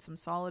came up with some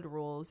solid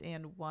rules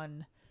and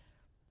one.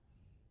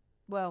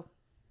 Well,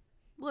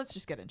 let's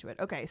just get into it.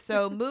 Okay,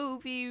 so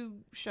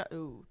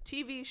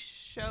TV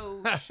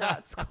show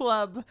shots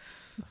club.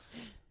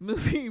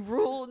 Movie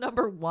rule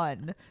number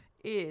 1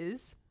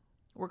 is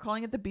we're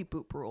calling it the beep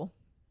boop rule,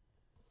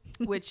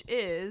 which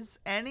is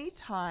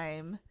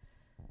anytime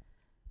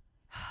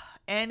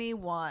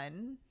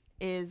anyone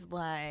is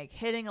like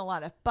hitting a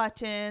lot of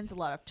buttons, a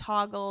lot of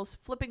toggles,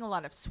 flipping a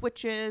lot of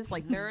switches.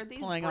 Like there are these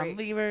Pulling breaks.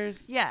 on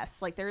levers.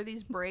 Yes, like there are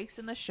these breaks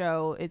in the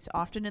show. It's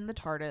often in the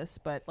TARDIS,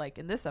 but like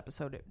in this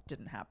episode, it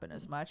didn't happen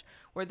as much.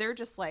 Where they're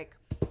just like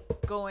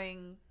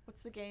going.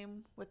 What's the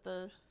game with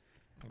the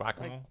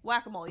Whack-a-mole.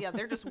 whack-a-mole? Yeah,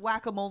 they're just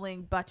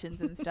whack-a-moling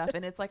buttons and stuff,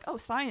 and it's like, oh,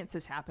 science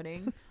is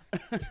happening.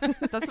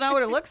 That's not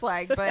what it looks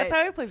like, but That's how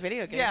I play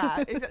video games.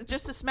 yeah, it's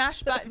just a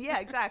smash button. Yeah,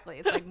 exactly.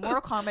 It's like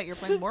Mortal Kombat. You're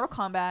playing Mortal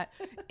Kombat,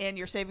 and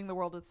you're saving the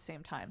world at the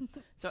same time.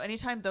 So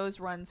anytime those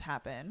runs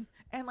happen,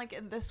 and like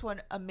in this one,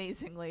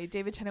 amazingly,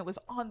 David Tennant was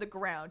on the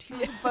ground. He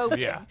was voguing.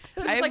 Yeah.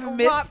 He was I've like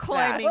missed rock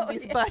climbing that.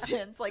 these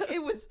buttons. Like it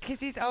was Because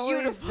he's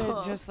always beautiful.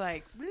 been just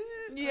like,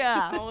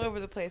 Yeah. all over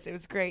the place. It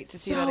was great to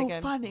so see that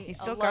again. funny. He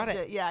still I got loved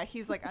it. Yeah,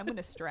 he's like, I'm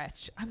gonna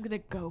stretch. I'm gonna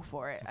go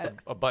for it. It's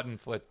a button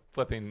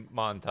flipping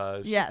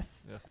montage.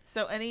 Yes. Yeah.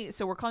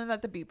 So we're calling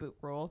that the beep boop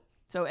rule.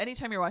 So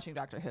anytime you're watching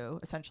Doctor Who,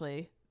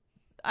 essentially,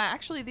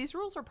 actually these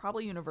rules are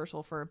probably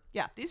universal for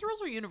these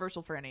rules are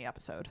universal for any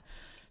episode.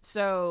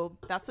 So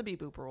that's the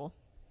beep boop rule.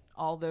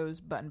 All those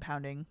button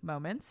pounding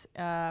moments.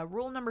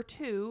 Rule number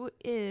 2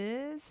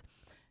 is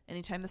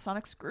anytime the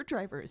sonic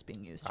screwdriver is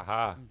being used,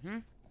 Aha.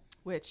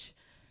 which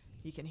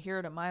you can hear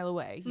it a mile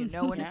away. You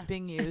know when it's Yeah.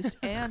 being used.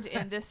 And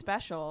in this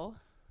special,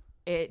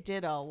 it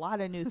did a lot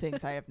of new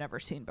things I have never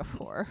seen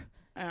before.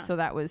 Yeah. So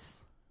that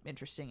was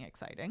interesting,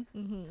 exciting.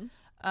 Mm-hmm.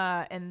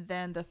 And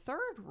then the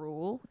third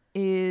rule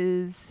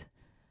is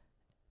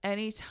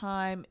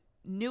anytime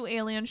new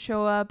aliens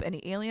show up,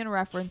 any alien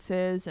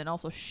references, and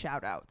also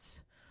shout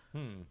outs,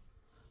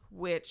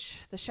 which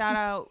the shout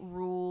out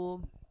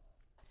rule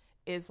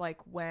is like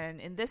when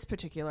in this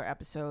particular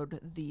episode,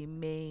 the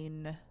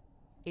main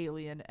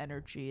alien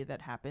energy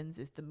that happens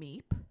is the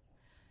Meep.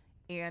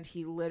 And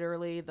he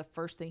literally, the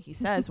first thing he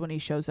says when he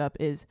shows up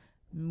is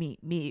meep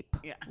meep,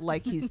 Yeah.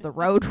 like he's the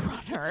road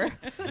runner.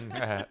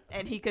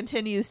 And he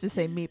continues to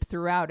say meep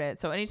throughout it.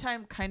 So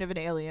anytime kind of an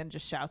alien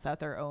just shouts out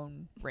their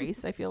own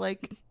race, I feel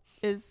like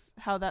is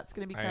how that's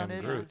going to be I am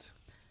counted. Groot.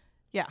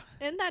 Yeah.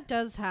 And that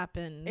does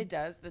happen. It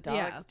does. The Daleks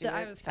Yeah, do it.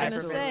 I was gonna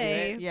Cybermen do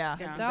say, it. Yeah.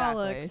 Yeah.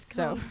 Exactly. Daleks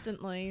So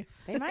constantly.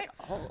 They might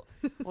all.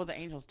 Well, the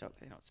angels don't.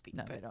 They don't speak.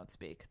 no, but they don't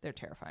speak. They're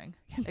terrifying.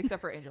 Except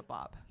for Angel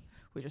Bob.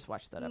 We just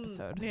watched that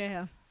episode.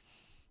 Yeah.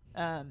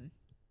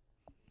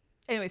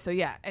 Anyway, so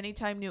yeah,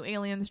 anytime new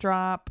aliens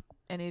drop,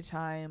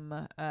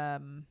 anytime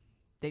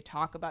they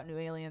talk about new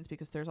aliens,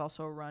 because there's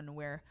also a run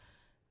where,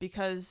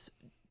 because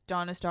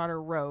Donna's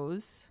daughter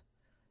Rose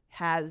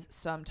has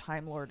some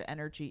Time Lord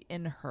energy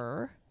in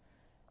her,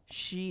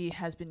 she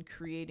has been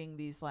creating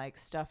these like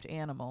stuffed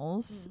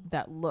animals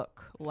that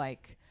look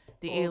like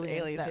the Old aliens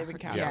aliens that they've her-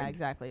 encountered. Yeah,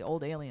 exactly.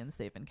 Old aliens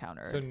they've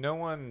encountered. So no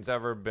one's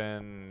ever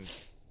been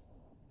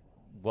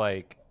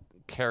like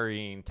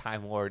carrying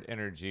Time Lord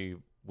energy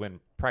when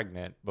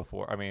pregnant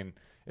before. I mean,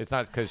 it's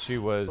not because she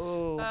was.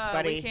 oh, we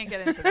buddy, can't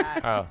get into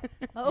that. Oh,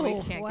 Oh, we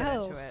can't get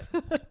wow. into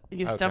it.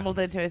 you've Okay. stumbled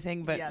into a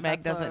thing, but Yeah,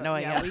 Meg that's doesn't a- know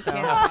it yeah, yet. we So.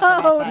 can't talk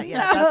about that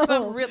yet. That's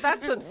no.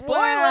 that's some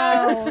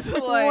spoilers.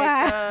 Wow.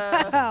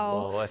 Like,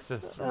 Wow. well, let's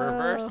just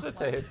reverse the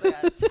tape.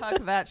 yeah,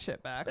 tuck that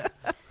shit back.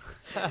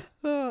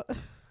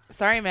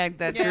 Sorry, Meg,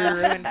 that Yeah.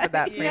 Drew ruined for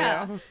that for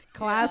Yeah. you.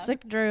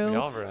 Classic Drew.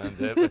 Y'all ruined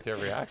it with your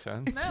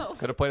reactions. No.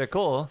 Could have played it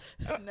cool.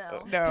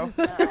 No. No.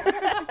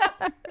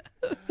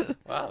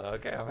 Wow.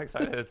 Okay, I'm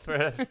excited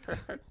for.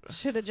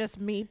 Should have just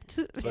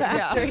meeped Yeah.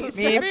 after he Meep.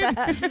 said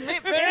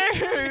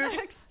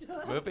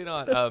that. Moving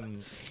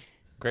on.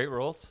 Great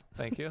rules.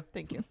 Thank you.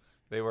 Thank you.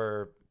 They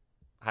were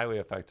highly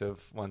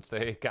effective once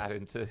they got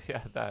into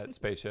that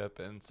spaceship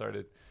and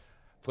started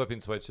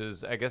flipping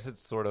switches. I guess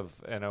it's sort of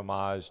an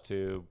homage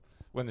to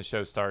when the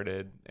show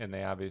started, and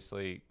they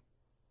obviously,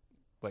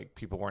 like,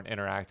 people weren't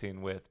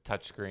interacting with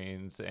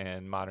touchscreens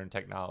and modern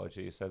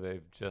technology, so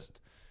they've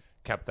just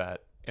kept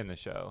that in the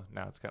show.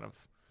 Now it's kind of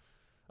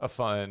a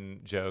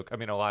fun joke. I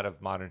mean, a lot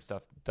of modern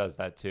stuff does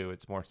that too.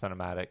 It's more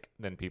cinematic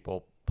than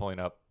people pulling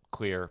up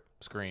clear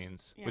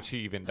screens, Yeah. which he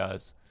even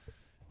does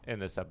in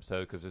this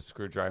episode, because his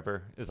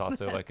screwdriver is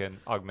also like an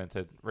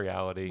augmented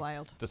reality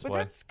Wild. But display.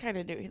 that's kind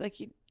of new. Like,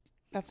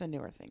 that's a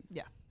newer thing.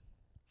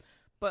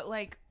 But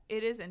like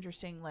it is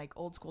interesting, like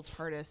old school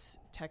TARDIS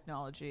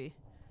technology,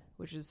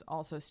 which is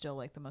also still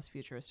like the most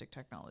futuristic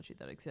technology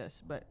that exists,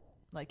 but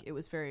like it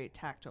was very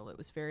tactile. It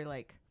was very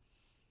like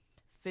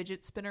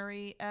fidget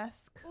spinnery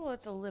esque. Well,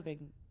 it's a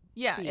living.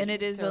 Yeah, being, and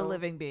it is a so-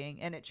 living being,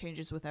 and it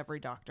changes with every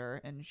doctor,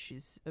 and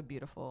she's a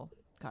beautiful.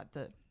 God,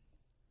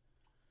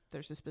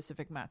 there's a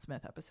specific Matt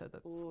Smith episode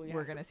that's Ooh, yeah.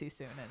 we're gonna see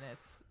soon, and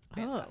it's Oh.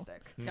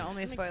 fantastic. The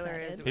only I'm spoiler is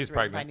excited. it was He's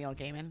written pregnant. by Neil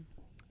Gaiman.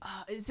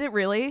 Is it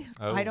really?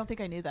 Oh. I don't think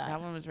I knew that.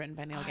 That one was written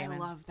by Neil I Gaiman.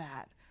 love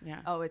that.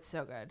 Yeah. Oh, it's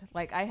so good.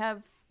 Like I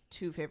have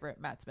 2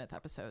 favorite Matt Smith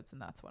episodes,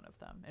 and that's one of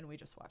them. And we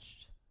just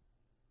watched.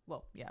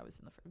 Well, yeah, I was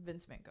in the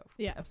Vince Van Gogh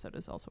Yeah. episode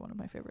is also one of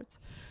my favorites.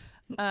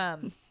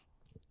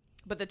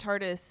 But the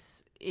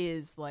TARDIS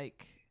is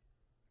like,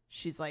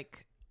 she's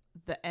like,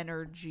 the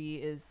energy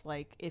is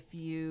like, if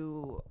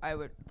you, I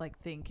would like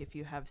think if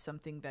you have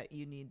something that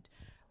you need,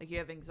 like you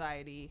have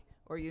anxiety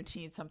or you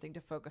need something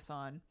to focus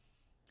on,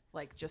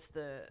 like just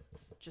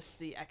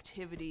the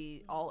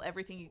activity,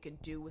 everything you can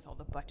do with all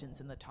the buttons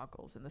and the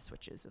toggles and the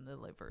switches and the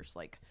levers,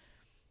 like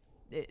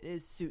it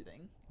is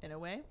soothing in a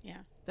way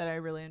that I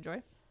really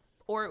enjoy.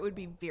 Or it would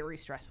be very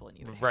stressful and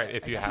you would hate Right, it,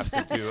 if I you guess.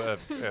 have to do a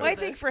Well, I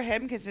think for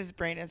him, because his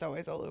brain is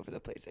always all over the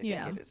place. I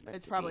Yeah. think it is meant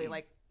It's to probably be.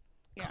 like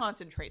Yeah.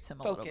 concentrates him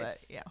a little bit.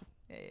 Focus. Yeah.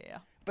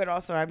 But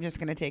also, I'm just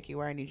going to take you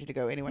where I need you to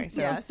go anyway.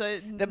 So So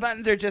the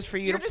buttons are just for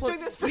you you're to just pl-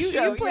 doing this for you,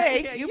 show. You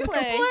play. Yeah, you can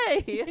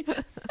play.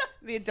 play.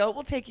 The adult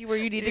will take you where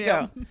you need to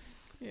Yeah. go.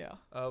 Yeah.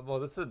 well,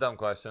 this is a dumb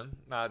question.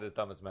 Not as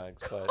dumb as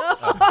Meg's, but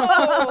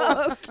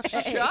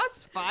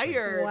Shots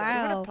fired.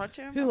 Wow. Punch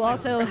him? Who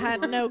also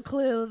had no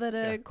clue that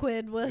a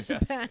quid was a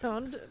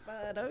pound,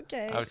 but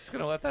okay. I was just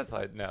going to let that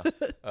slide. No.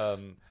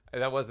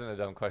 That wasn't a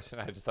dumb question.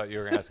 I just thought you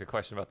were going to ask a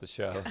question about the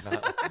show.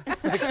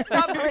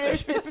 Not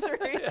British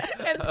history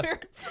and their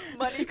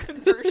money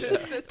conversion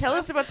system. Tell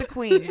us about the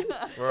Queen.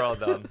 We're all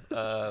dumb.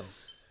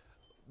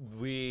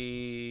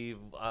 We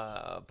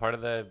part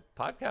of the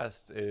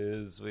podcast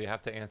is we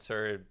have to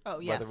answer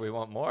whether we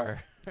want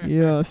more.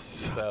 Yes.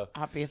 So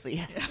Obviously,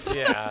 yes.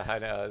 yeah, I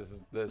know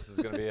this is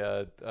going to be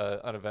a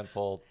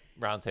uneventful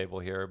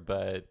roundtable here,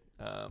 but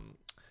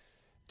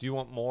do you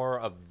want more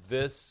of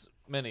this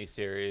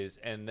miniseries?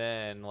 And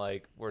then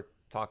like we're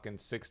talking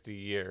 60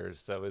 years,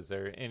 so is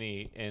there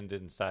any end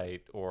in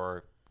sight?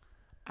 Or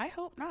I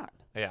hope not.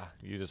 yeah,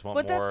 you just want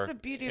But more that's the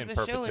beauty of in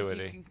the show is you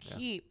perpetuity. can Yeah.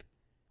 keep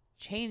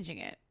changing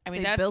it. I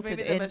mean, They that's built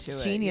maybe it the most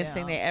into it, genius yeah.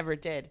 thing they ever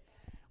did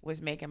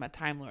was make him a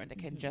Time Lord that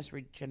can just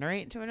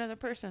regenerate into another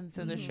person.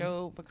 So the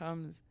show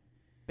becomes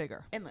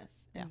Bigger. endless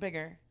Yeah. and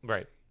bigger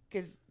Right.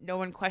 because no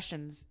one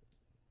questions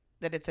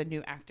that it's a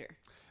new actor.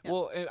 Yeah.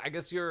 Well, I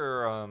guess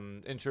your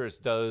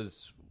interest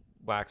does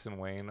wax and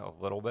wane a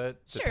little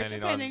bit Sure, depending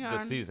depending on the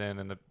on- season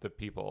and the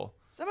people.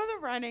 Some of the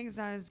writing's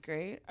not as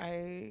great.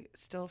 I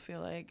still feel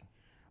like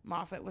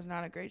Moffat was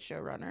not a great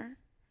showrunner.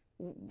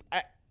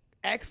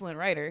 Excellent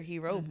writer. He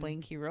wrote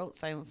Blink. He wrote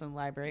Silence in the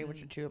Library,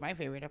 which are two of my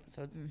favorite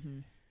episodes.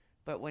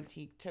 But once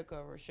he took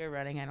over show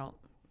running, I don't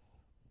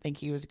think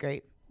he was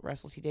great.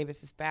 Russell T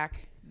Davies is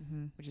back,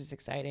 which is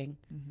exciting.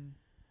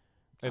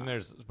 And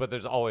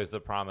there's always the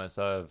promise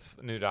of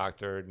new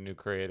doctor, new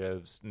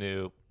creatives,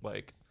 new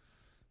like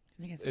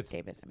I think I said It's-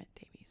 Davis. I meant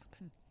Davies.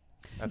 But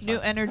that's New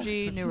fine.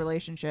 energy, new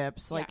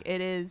relationships. Yeah. Like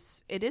it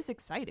is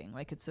exciting.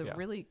 Like it's a Yeah.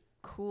 really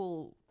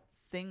cool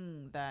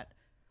thing that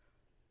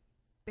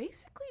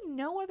basically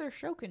no other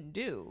show can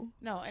do.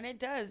 no, and it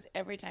does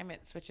every time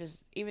it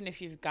switches. Even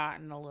if you've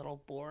gotten a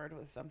little bored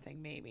with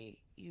something,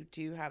 maybe you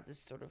do have this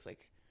sort of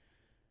like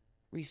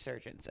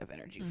resurgence of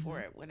energy for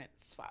it when it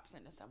swaps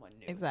into someone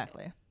new.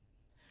 Exactly.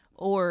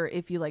 Or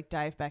if you like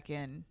dive back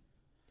in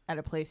at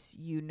a place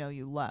you know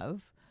you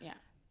love, Yeah.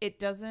 it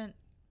doesn't.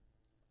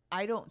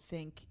 I don't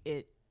think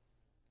a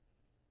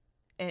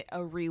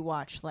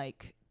rewatch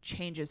like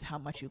changes how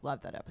much you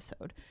love that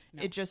episode.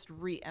 No. It just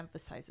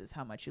re-emphasizes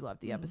how much you love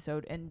the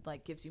episode and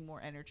like gives you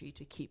more energy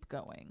to keep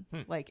going.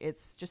 Like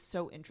it's just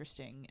so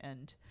interesting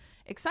and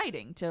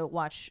exciting to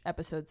watch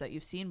episodes that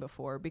you've seen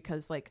before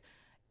because like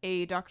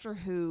a Doctor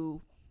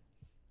Who,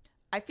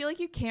 I feel like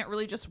you can't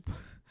really just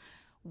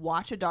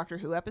watch a Doctor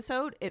Who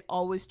episode. It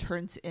always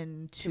turns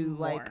into more.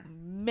 like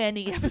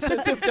many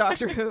episodes of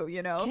Doctor Who,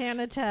 you know? Can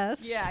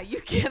attest. Yeah,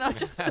 you cannot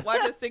just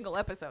watch a single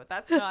episode.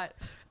 That's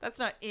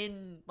not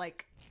in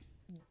like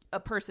a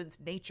person's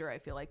nature, I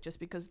feel like, just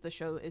because the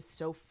show is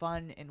so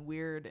fun and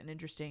weird and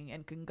interesting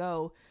and can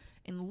go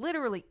in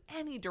literally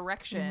any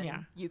direction Yeah.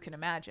 you can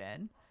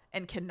imagine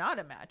and cannot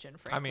imagine,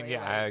 frankly. I mean, yeah,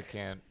 like, I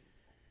can't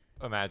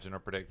imagine or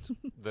predict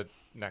the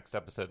next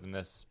episode in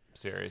this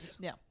series.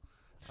 yeah.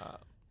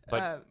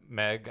 But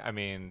Meg, I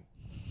mean,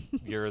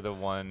 you're the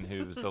one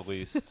who's the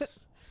least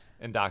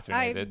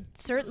indoctrinated. I'm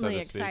certainly so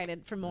to speak.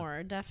 excited for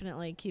more.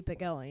 Definitely keep it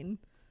going.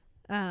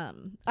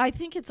 I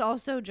think it's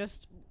also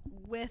just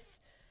with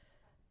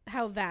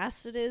how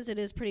vast it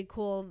is pretty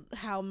cool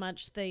how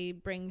much they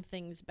bring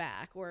things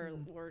back or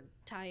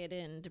tie it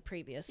in to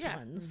previous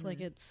ones. Like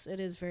it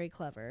is very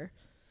clever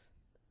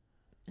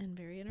and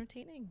very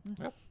entertaining.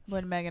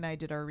 When Meg and I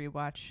did our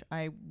rewatch,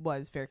 I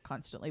was very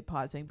constantly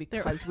pausing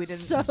There because we were didn't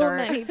so start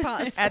many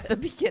pauses. at the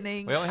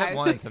beginning. We only I have was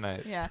one like-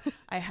 tonight. Yeah,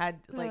 I had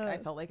like I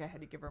felt like I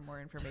had to give her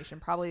more information.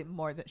 Probably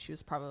more that she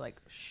was probably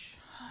like, shh.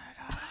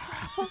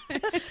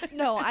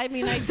 No, I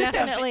mean I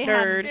definitely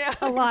nerd. had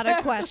a lot of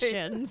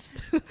questions.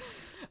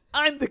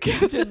 I'm the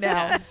captain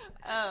now.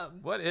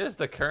 What is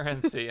the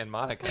currency in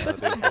Monaco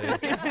these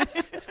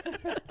days?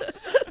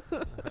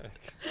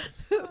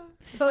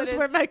 Those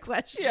were my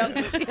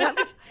questions.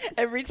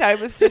 Every time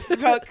it's just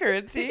about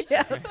currency.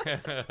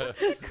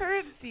 The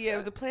currency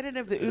of the planet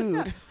of the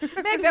Ood.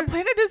 Meg, that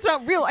planet is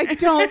not real. I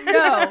don't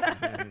know.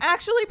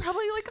 Actually,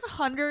 probably like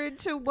 $100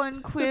 to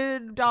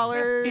 $1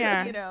 dollar.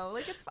 Yeah. You know,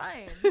 like it's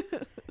fine.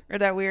 Or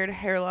that weird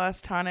hair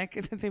loss tonic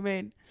that they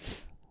made.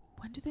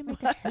 When did they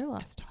make a hair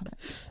loss tonic?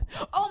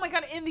 Oh my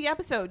god! In the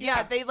episode,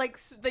 yeah, they like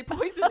they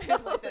poisoned him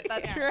with it.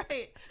 That's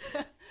right.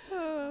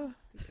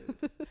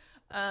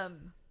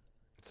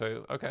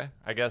 So okay,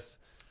 I guess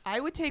I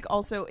would take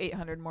also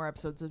 800 more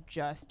episodes of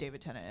just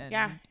David Tennant and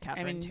Yeah,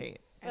 Catherine I mean, Tate.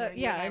 I know you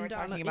yeah, and I and were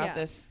Donna- talking about yeah.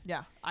 this.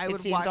 Yeah, I It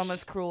would seems watch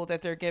almost cruel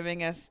that they're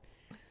giving us.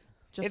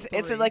 just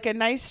It's three. like a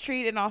nice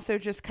treat and also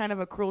just kind of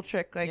a cruel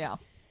trick. Like, yeah,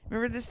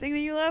 remember this thing that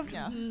you loved?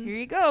 yeah. Here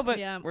you go, but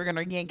Yeah. we're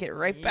gonna yank it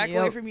right back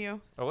away Yep. from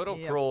you. a little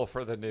Yep. cruel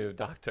for the new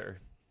Doctor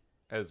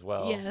as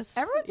well. Yes.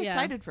 Everyone's Yeah.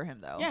 excited for him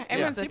though. Yeah, That's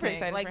everyone's the super thing.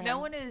 excited Like for no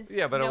him. one is.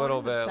 Yeah, but a no little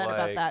one is bit, upset about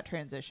like- that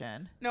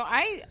transition. No,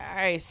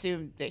 I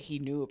assumed that he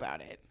knew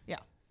about it. Yeah,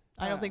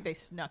 I don't think they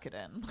snuck it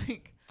in.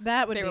 Like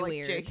That would they be were like,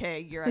 weird.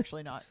 "JK, you're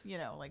actually not."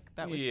 Like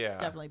that was Yeah.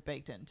 definitely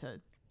baked into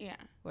Yeah,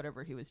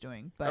 whatever he was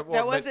doing. But Well,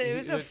 that was but it.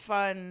 Was a he-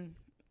 fun,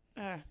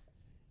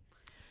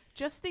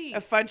 just the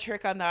a fun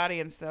trick on the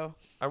audience, though.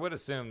 I would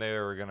assume they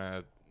were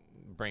gonna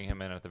bring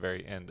him in at the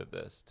very end of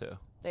this too.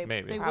 They-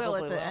 Maybe they will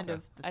Probably at the will. end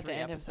of the At the three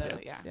end of the-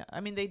 episodes. yeah.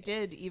 I mean they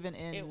did even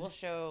in It will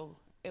show.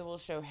 It will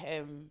show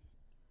him.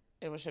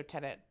 It will show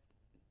Tenet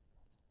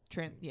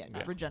Yeah.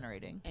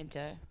 regenerating.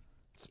 into.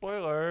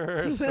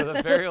 Spoilers for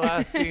the very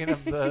last scene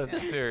of the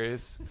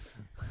series.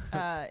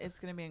 It's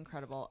gonna be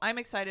incredible. I'm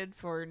excited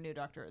for New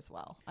Doctor as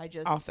well. I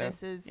just Also,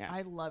 this is yes.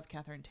 I love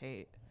Catherine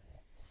Tate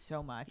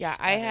so much. Yeah,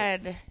 I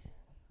had.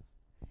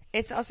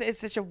 It's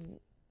such a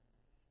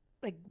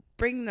like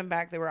bringing them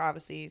back. They were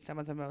obviously some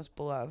of the most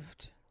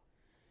beloved.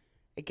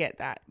 I get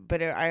that,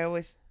 but I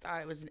always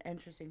thought it was an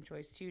interesting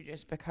choice too,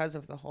 just because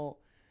of the whole.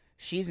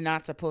 She's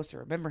not supposed to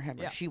remember him,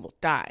 or Yeah. she will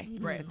die.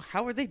 Right. Like,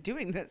 how are they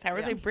doing this? How are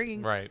Yeah. they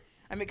bringing? Right.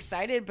 I'm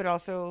excited, but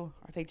also,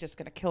 are they just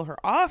gonna kill her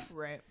off?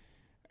 right.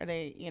 Are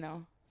they,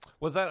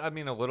 Was that, I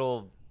mean,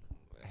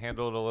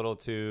 handled a little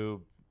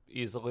too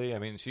easily? I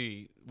mean,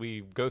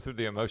 we go through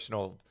the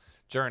emotional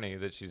journey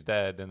that she's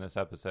dead in this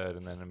episode,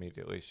 and then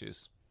immediately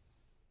she's.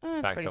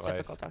 It's Back pretty to life.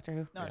 typical Doctor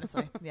Who.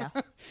 Honestly, yeah.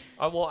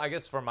 Well, I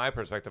guess from my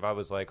perspective, I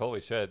was like,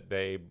 holy shit,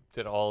 they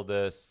did all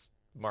this,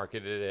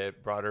 marketed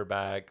it, brought her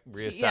back,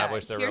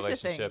 reestablished their here's the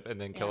thing. relationship, and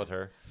then killed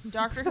her.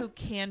 Doctor Who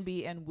can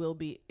be and will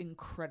be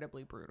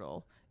incredibly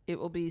brutal. It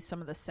will be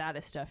some of the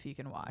saddest stuff you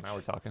can watch. Now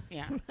we're talking.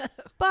 Yeah,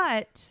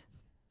 But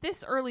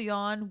this early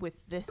on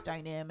with this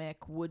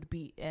dynamic would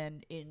be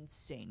an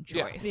insane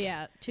Yeah. choice.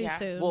 Yeah, too Yeah.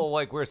 soon. Well,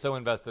 like, we're so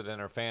invested in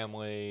her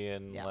family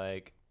and, Yeah.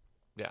 like,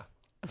 yeah,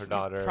 her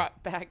daughter.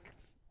 brought back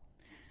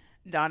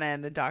Donna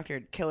and the Doctor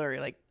to kill her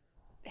like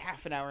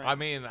half an hour. I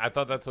mean, I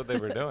thought that's what they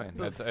were doing.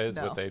 That is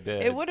No. what they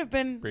did. It would have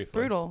been briefly.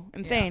 brutal,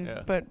 insane,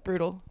 Yeah. but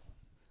brutal.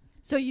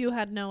 So you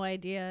had no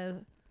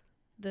idea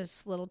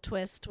this little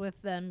twist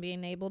with them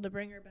being able to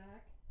bring her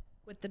back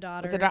with the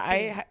daughter.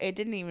 It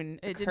didn't even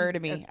It occur to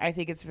didn't- me. I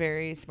think it's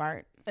very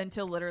smart.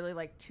 Until literally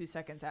like 2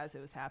 seconds as it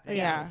was happening.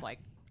 Yeah.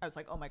 I was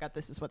like, oh my God,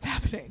 this is what's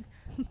happening.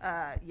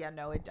 I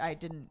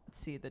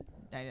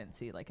didn't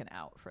see like an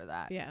out for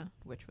that. Yeah.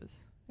 Which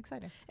was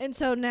exciting. And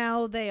so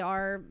now they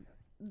are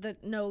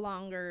no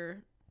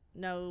longer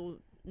no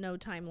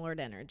Time Lord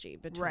energy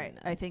between Right.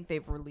 them. I think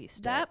they've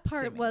released that it,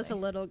 part was a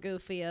seemingly. little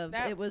goofy.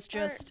 That It was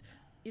part- just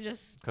you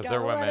just 'Cause gotta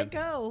they're let women. it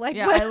go. Like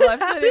Yeah, I love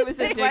that it was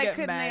a dig Why at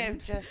couldn't they men.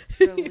 have just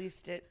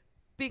released it?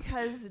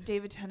 Because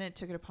David Tennant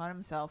took it upon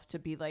himself to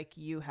be like,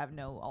 you have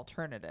no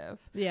alternative.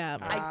 yeah.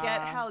 I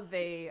get how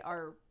they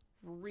are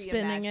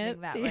Spinning reimagining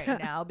it, that yeah. right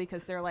now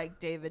because they're like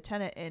David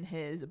Tennant in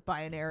his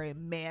binary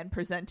man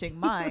presenting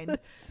mind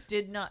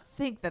did not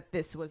think that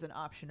this was an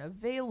option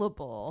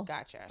available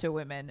Gotcha. to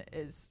women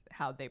is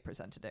how they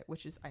presented it,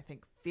 which is I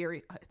think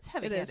very it's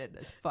heavy is. handed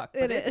as fuck, It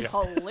but it's is.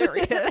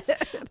 hilarious.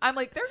 I'm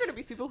like, there are gonna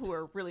be people who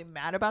are really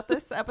mad about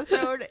this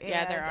episode, and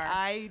Yeah, there are.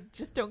 I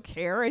just don't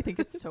care. I think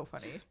it's so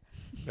funny.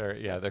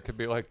 There could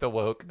be like the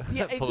woke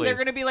Yeah, police. they're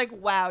gonna be like,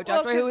 wow,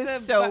 Doctor 'cause Who is the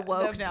so bi-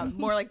 woke the now.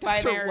 More like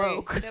Doctor Binary,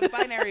 Woke.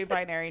 the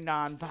binary,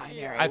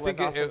 non-binary. I was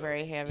think also it-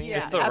 very heavy. Yeah.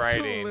 It's the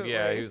writing. absolutely.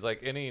 Yeah, he was like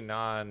any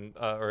non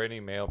or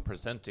any male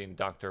presenting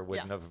doctor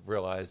wouldn't Yeah. have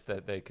realized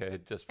that they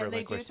could just And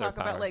they do relinquish their talk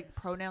power. about like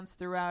pronouns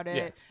throughout it.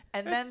 Yeah.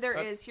 And That's- then there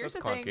that's- is here's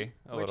that's the thing, clunky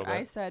a which little I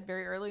bit. said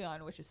very early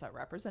on, which is that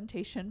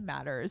representation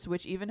matters.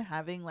 Which even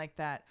having like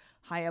that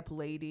high up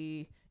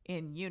lady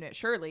in unit,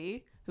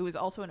 Shirley, who is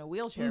also in a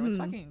wheelchair, was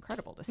fucking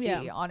incredible to see.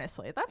 Yeah.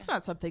 Honestly, that's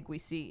not something we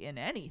see in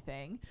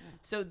anything.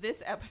 So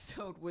this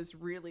episode was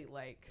really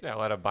like yeah, a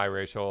lot of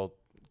biracial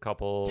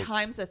couples.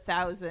 times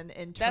 1,000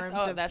 in terms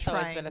of that's trying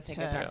always been a thing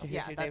to, of Doctor Who.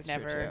 yeah, too. that's They've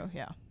true, never too.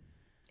 Yeah.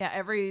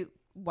 Every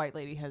white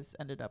lady has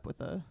ended up with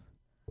a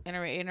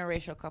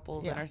interracial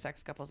couples, Yeah.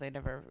 intersex couples. They've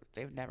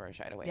never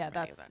shied away. yeah, from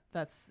any of that.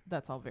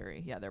 that's all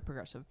very they're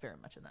progressive very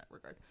much in that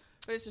regard.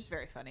 But it's just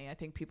very funny. I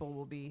think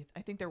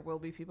there will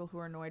be people who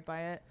are annoyed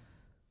by it,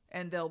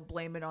 and they'll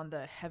blame it on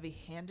the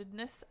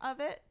heavy-handedness of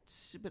it.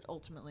 But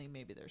ultimately,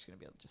 maybe there's going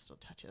to be just a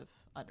touch of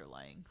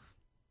underlying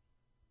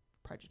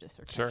prejudice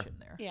or Sure. tension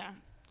there. Yeah.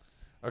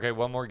 Okay,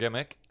 one more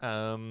gimmick.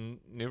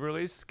 New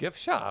release gift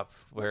shop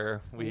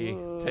where we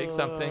take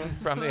something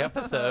from the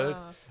episode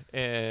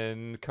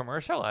and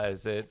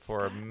commercialize it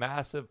for a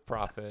massive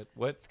profit.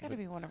 What? It's got to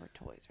be one of her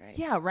toys, right?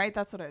 Yeah, right.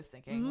 That's what I was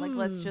thinking. Like,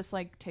 let's just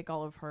like take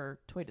all of her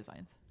toy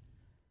designs,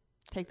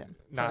 take them.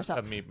 for Not a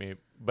ourselves. meet,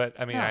 but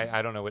I mean, Yeah.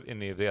 I don't know what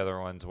any of the other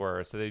ones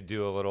were. So they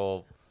do a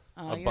little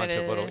a You bunch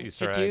had of little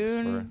Easter eggs for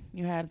Jadoon,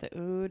 You had the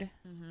Ood.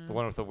 the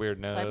one with the weird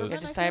nose. Cybermen, You had the I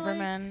feel like.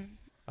 Cybermen.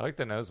 I like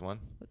the nose one.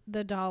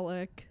 The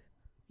Dalek,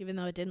 even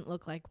though it didn't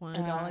look like one.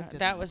 Dalek didn't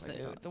that look was like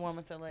the a Ood. Dalek. The one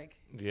with the like.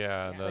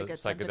 Yeah, Yeah. the Like a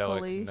psychedelic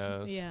tentacle-y?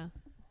 nose. Yeah.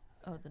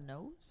 Oh, the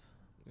nose.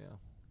 Yeah.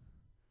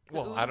 The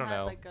Well, Ood I don't had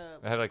know. like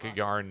It had like a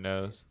yarn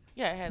nose.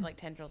 Yeah, it had like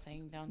tendrils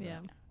hanging down. Yeah.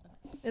 there.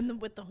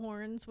 And with the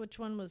horns, which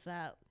one was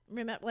that?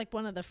 Remember, like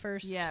one of the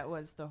first. Yeah, it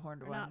was the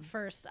horned or one. not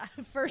first.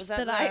 Was First that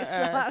that, the, I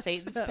saw.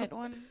 Satan's so- Pit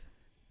one?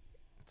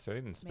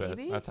 Satan spit.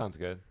 Maybe? That sounds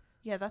good.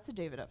 Yeah, that's a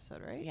David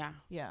episode, right? Yeah.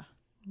 Yeah.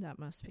 That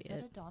must be Is that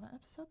it. a Donna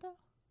episode though?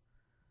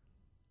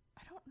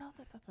 I don't know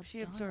that that's a She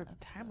Donna absorbed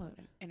episode. time loop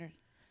in her.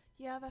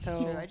 Yeah, that's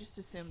So- true. I just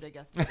assumed, I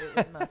guess, that it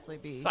would mostly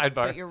be. Sidebar.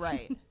 But you're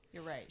right.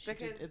 You're right. She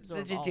Because did the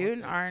absorb all of Jadoon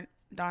it. aren't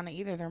Donna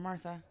either. They're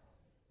Martha.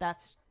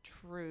 That's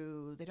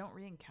true. They don't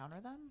re-encounter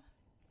them?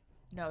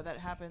 No, that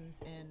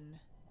happens in.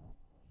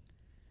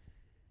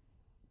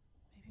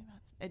 Maybe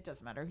that's. It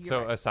doesn't matter. You're So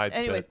right. a side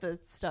Anyway, spit. the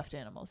stuffed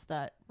animals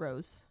that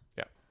Rose.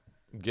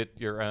 Get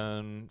your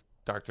own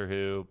Doctor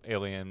Who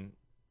alien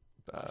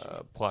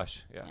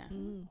plush. Yeah. Yeah.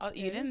 Mm. Oh,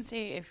 you didn't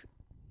say if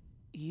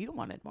you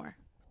wanted more.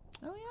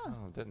 Oh yeah!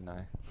 Oh, didn't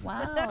I?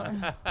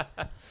 Wow.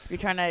 You're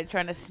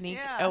trying to sneak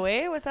Yeah.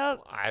 away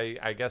without.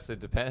 I guess it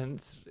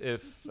depends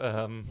if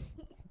Meg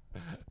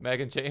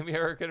and Jamie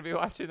are going to be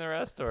watching the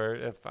rest or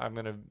if I'm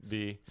going to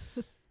be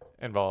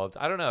involved.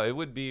 I don't know. It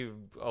would be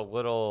a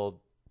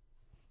little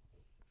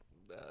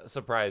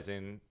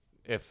surprising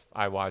if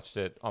I watched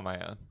it on my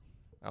own.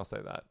 I'll say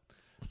that.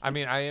 I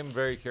mean, I am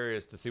very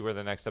curious to see where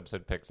the next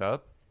episode picks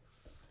up.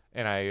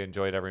 And I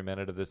enjoyed every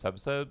minute of this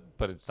episode,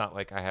 but it's not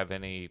like I have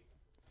any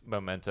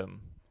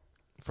momentum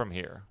from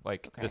here.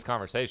 Like Okay. this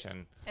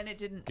conversation And it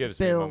didn't gives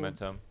build. me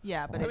momentum.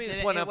 Yeah, but I it mean, it's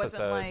didn't. one It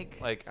episode.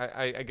 wasn't like.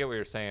 I get what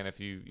you're saying. If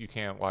you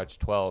can't watch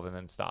 12 and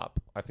then stop,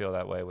 I feel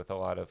that way with a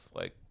lot of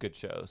like good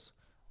shows.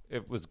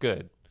 It was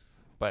good,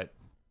 but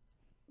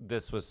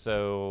this was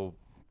so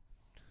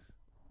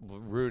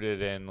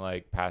rooted in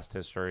like past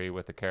history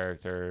with the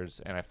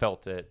characters, and I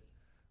felt it.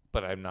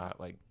 But I'm not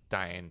like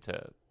dying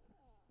to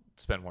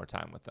spend more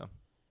time with them.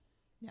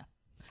 Yeah.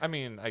 I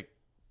mean,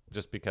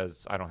 just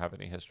because I don't have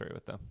any history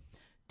with them.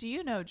 Do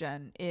you know,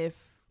 Jen,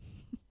 if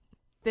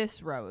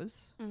this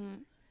Rose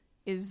Mm-hmm.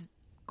 is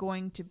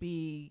going to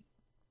be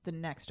the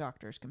next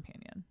Doctor's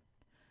companion?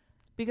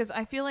 Because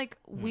I feel like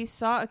we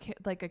saw a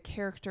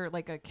character,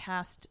 like a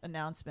cast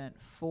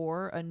announcement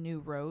for a new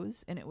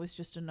Rose, and it was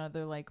just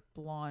another like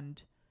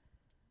blonde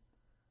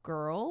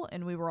girl,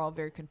 and we were all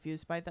very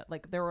confused by that.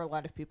 Like there were a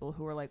lot of people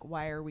who were like,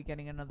 "Why are we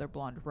getting another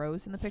blonde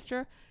Rose in the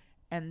picture?"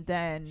 And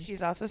then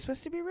She's also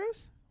supposed to be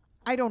Rose.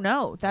 I don't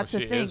know. That's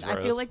the she thing. is I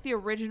feel Rose. like the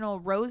original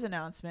Rose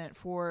announcement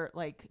for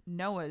like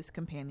Noah's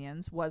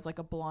companions was like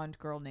a blonde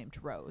girl named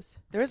Rose.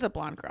 There is a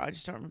blonde girl. I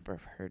just don't remember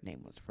if her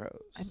name was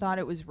Rose. I thought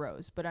it was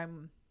Rose, but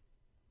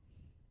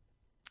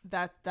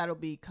that'll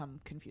become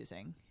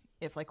confusing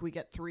if like we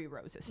get 3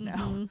 Roses now.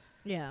 Mhm.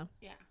 Yeah.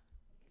 Yeah.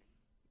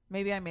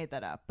 Maybe I made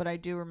that up, but I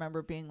do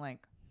remember being like,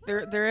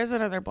 There is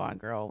another blonde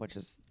girl, which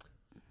is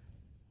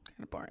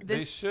kind of boring. They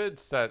This- should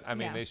set. I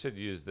mean, yeah. they should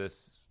use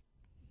this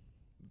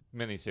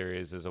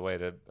miniseries as a way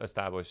to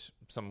establish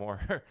some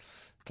more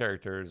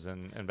characters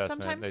and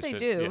investment. sometimes they should-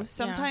 do. yeah.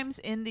 Sometimes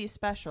in these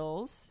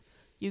specials,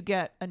 you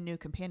get a new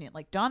companion.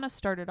 Like Donna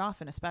started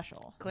off in a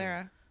special.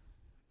 Clara.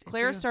 Did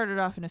Claire you? started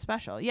off in a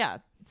special. Yeah.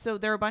 So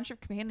there are a bunch of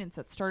companions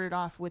that started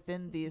off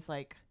within these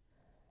like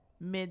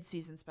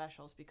mid-season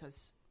specials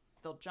because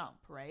they'll jump,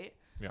 right?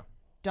 Yeah.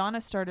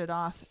 Donna started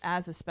off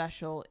as a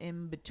special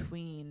in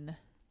between.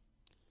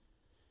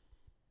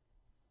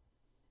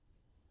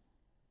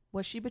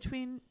 Was she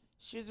between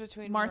She was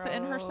between Martha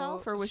and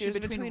herself, or was she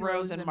between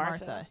Rose and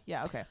Martha?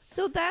 Yeah, okay.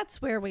 So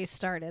that's where we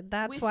started.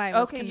 That's We- why I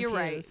was okay, confused. you're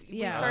right.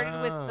 Yeah. We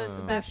started with Ah. the The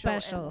special,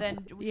 special. and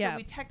then Yeah. so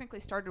we technically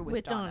started with,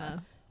 with Donna,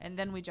 Donna. and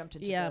then we jumped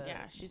into Yeah. the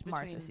Yeah, she's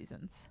Martha between-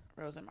 seasons.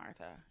 Rose and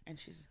Martha, and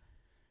she's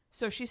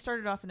So she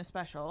started off in a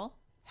special,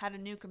 had a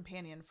new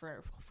companion for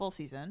a full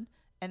season,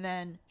 and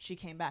then she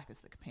came back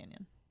as the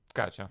companion.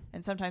 Gotcha.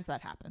 And sometimes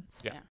that happens.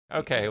 Yeah.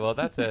 Okay. Well,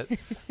 that's it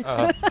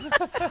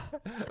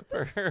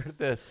for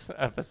this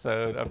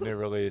episode of New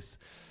Release.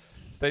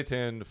 Stay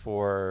tuned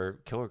for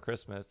Killer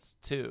Christmas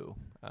 2,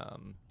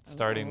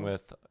 starting Ooh.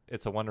 with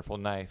It's a Wonderful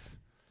Knife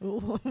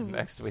Ooh.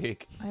 next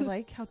week. I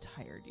like how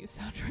tired you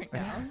sound right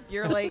now.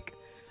 You're like,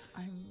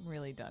 I'm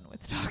really done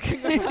with talking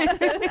about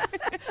this.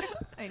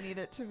 I need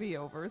it to be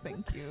over.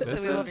 Thank you.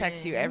 This so we will is-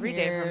 text you every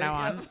day from now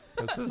on.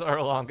 This is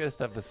our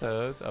longest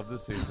episode of the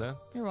season.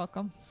 You're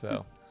welcome.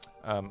 So,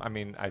 I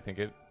mean, I think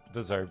it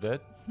deserved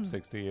it.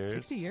 60 years.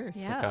 60 years. To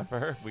Yeah.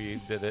 cover.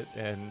 We did it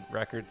in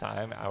record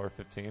time, hour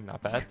 15,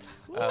 not bad.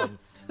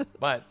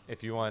 But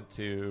if you want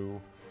to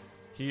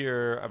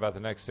hear about the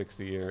next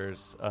 60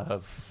 years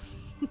of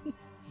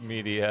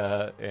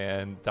media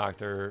and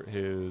Doctor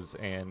Who's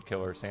and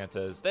Killer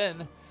Santas,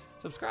 then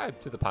subscribe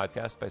to the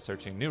podcast by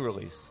searching New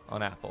Release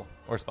on Apple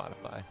or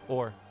Spotify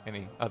or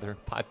any other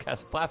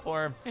podcast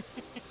platform.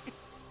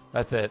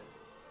 That's it.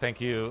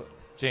 Thank you,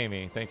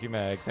 Jamie. Thank you,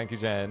 Meg. Thank you,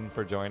 Jen,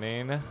 for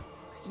joining.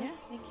 Yeah.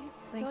 Thank you.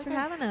 Thanks I for feel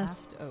like having I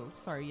us. have to- oh,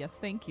 sorry. Yes,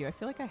 thank you. I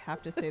feel like I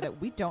have to say that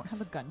we don't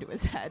have a gun to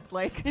his head.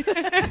 Like,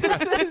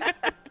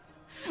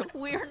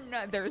 we're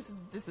not. This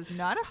is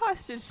not a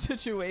hostage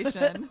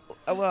situation.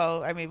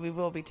 Well, I mean, we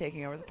will be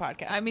taking over the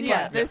podcast. I mean,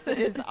 Yeah. yeah, this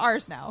is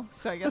ours now.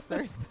 So I guess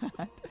there's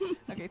that.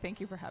 Okay, thank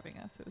you for having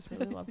us. It was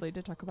really lovely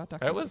to talk about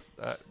Doctor. It was.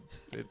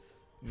 It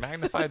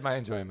magnified my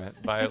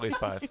enjoyment by at least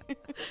 5.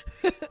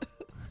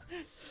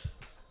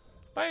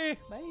 Bye.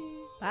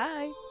 Bye.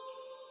 Bye.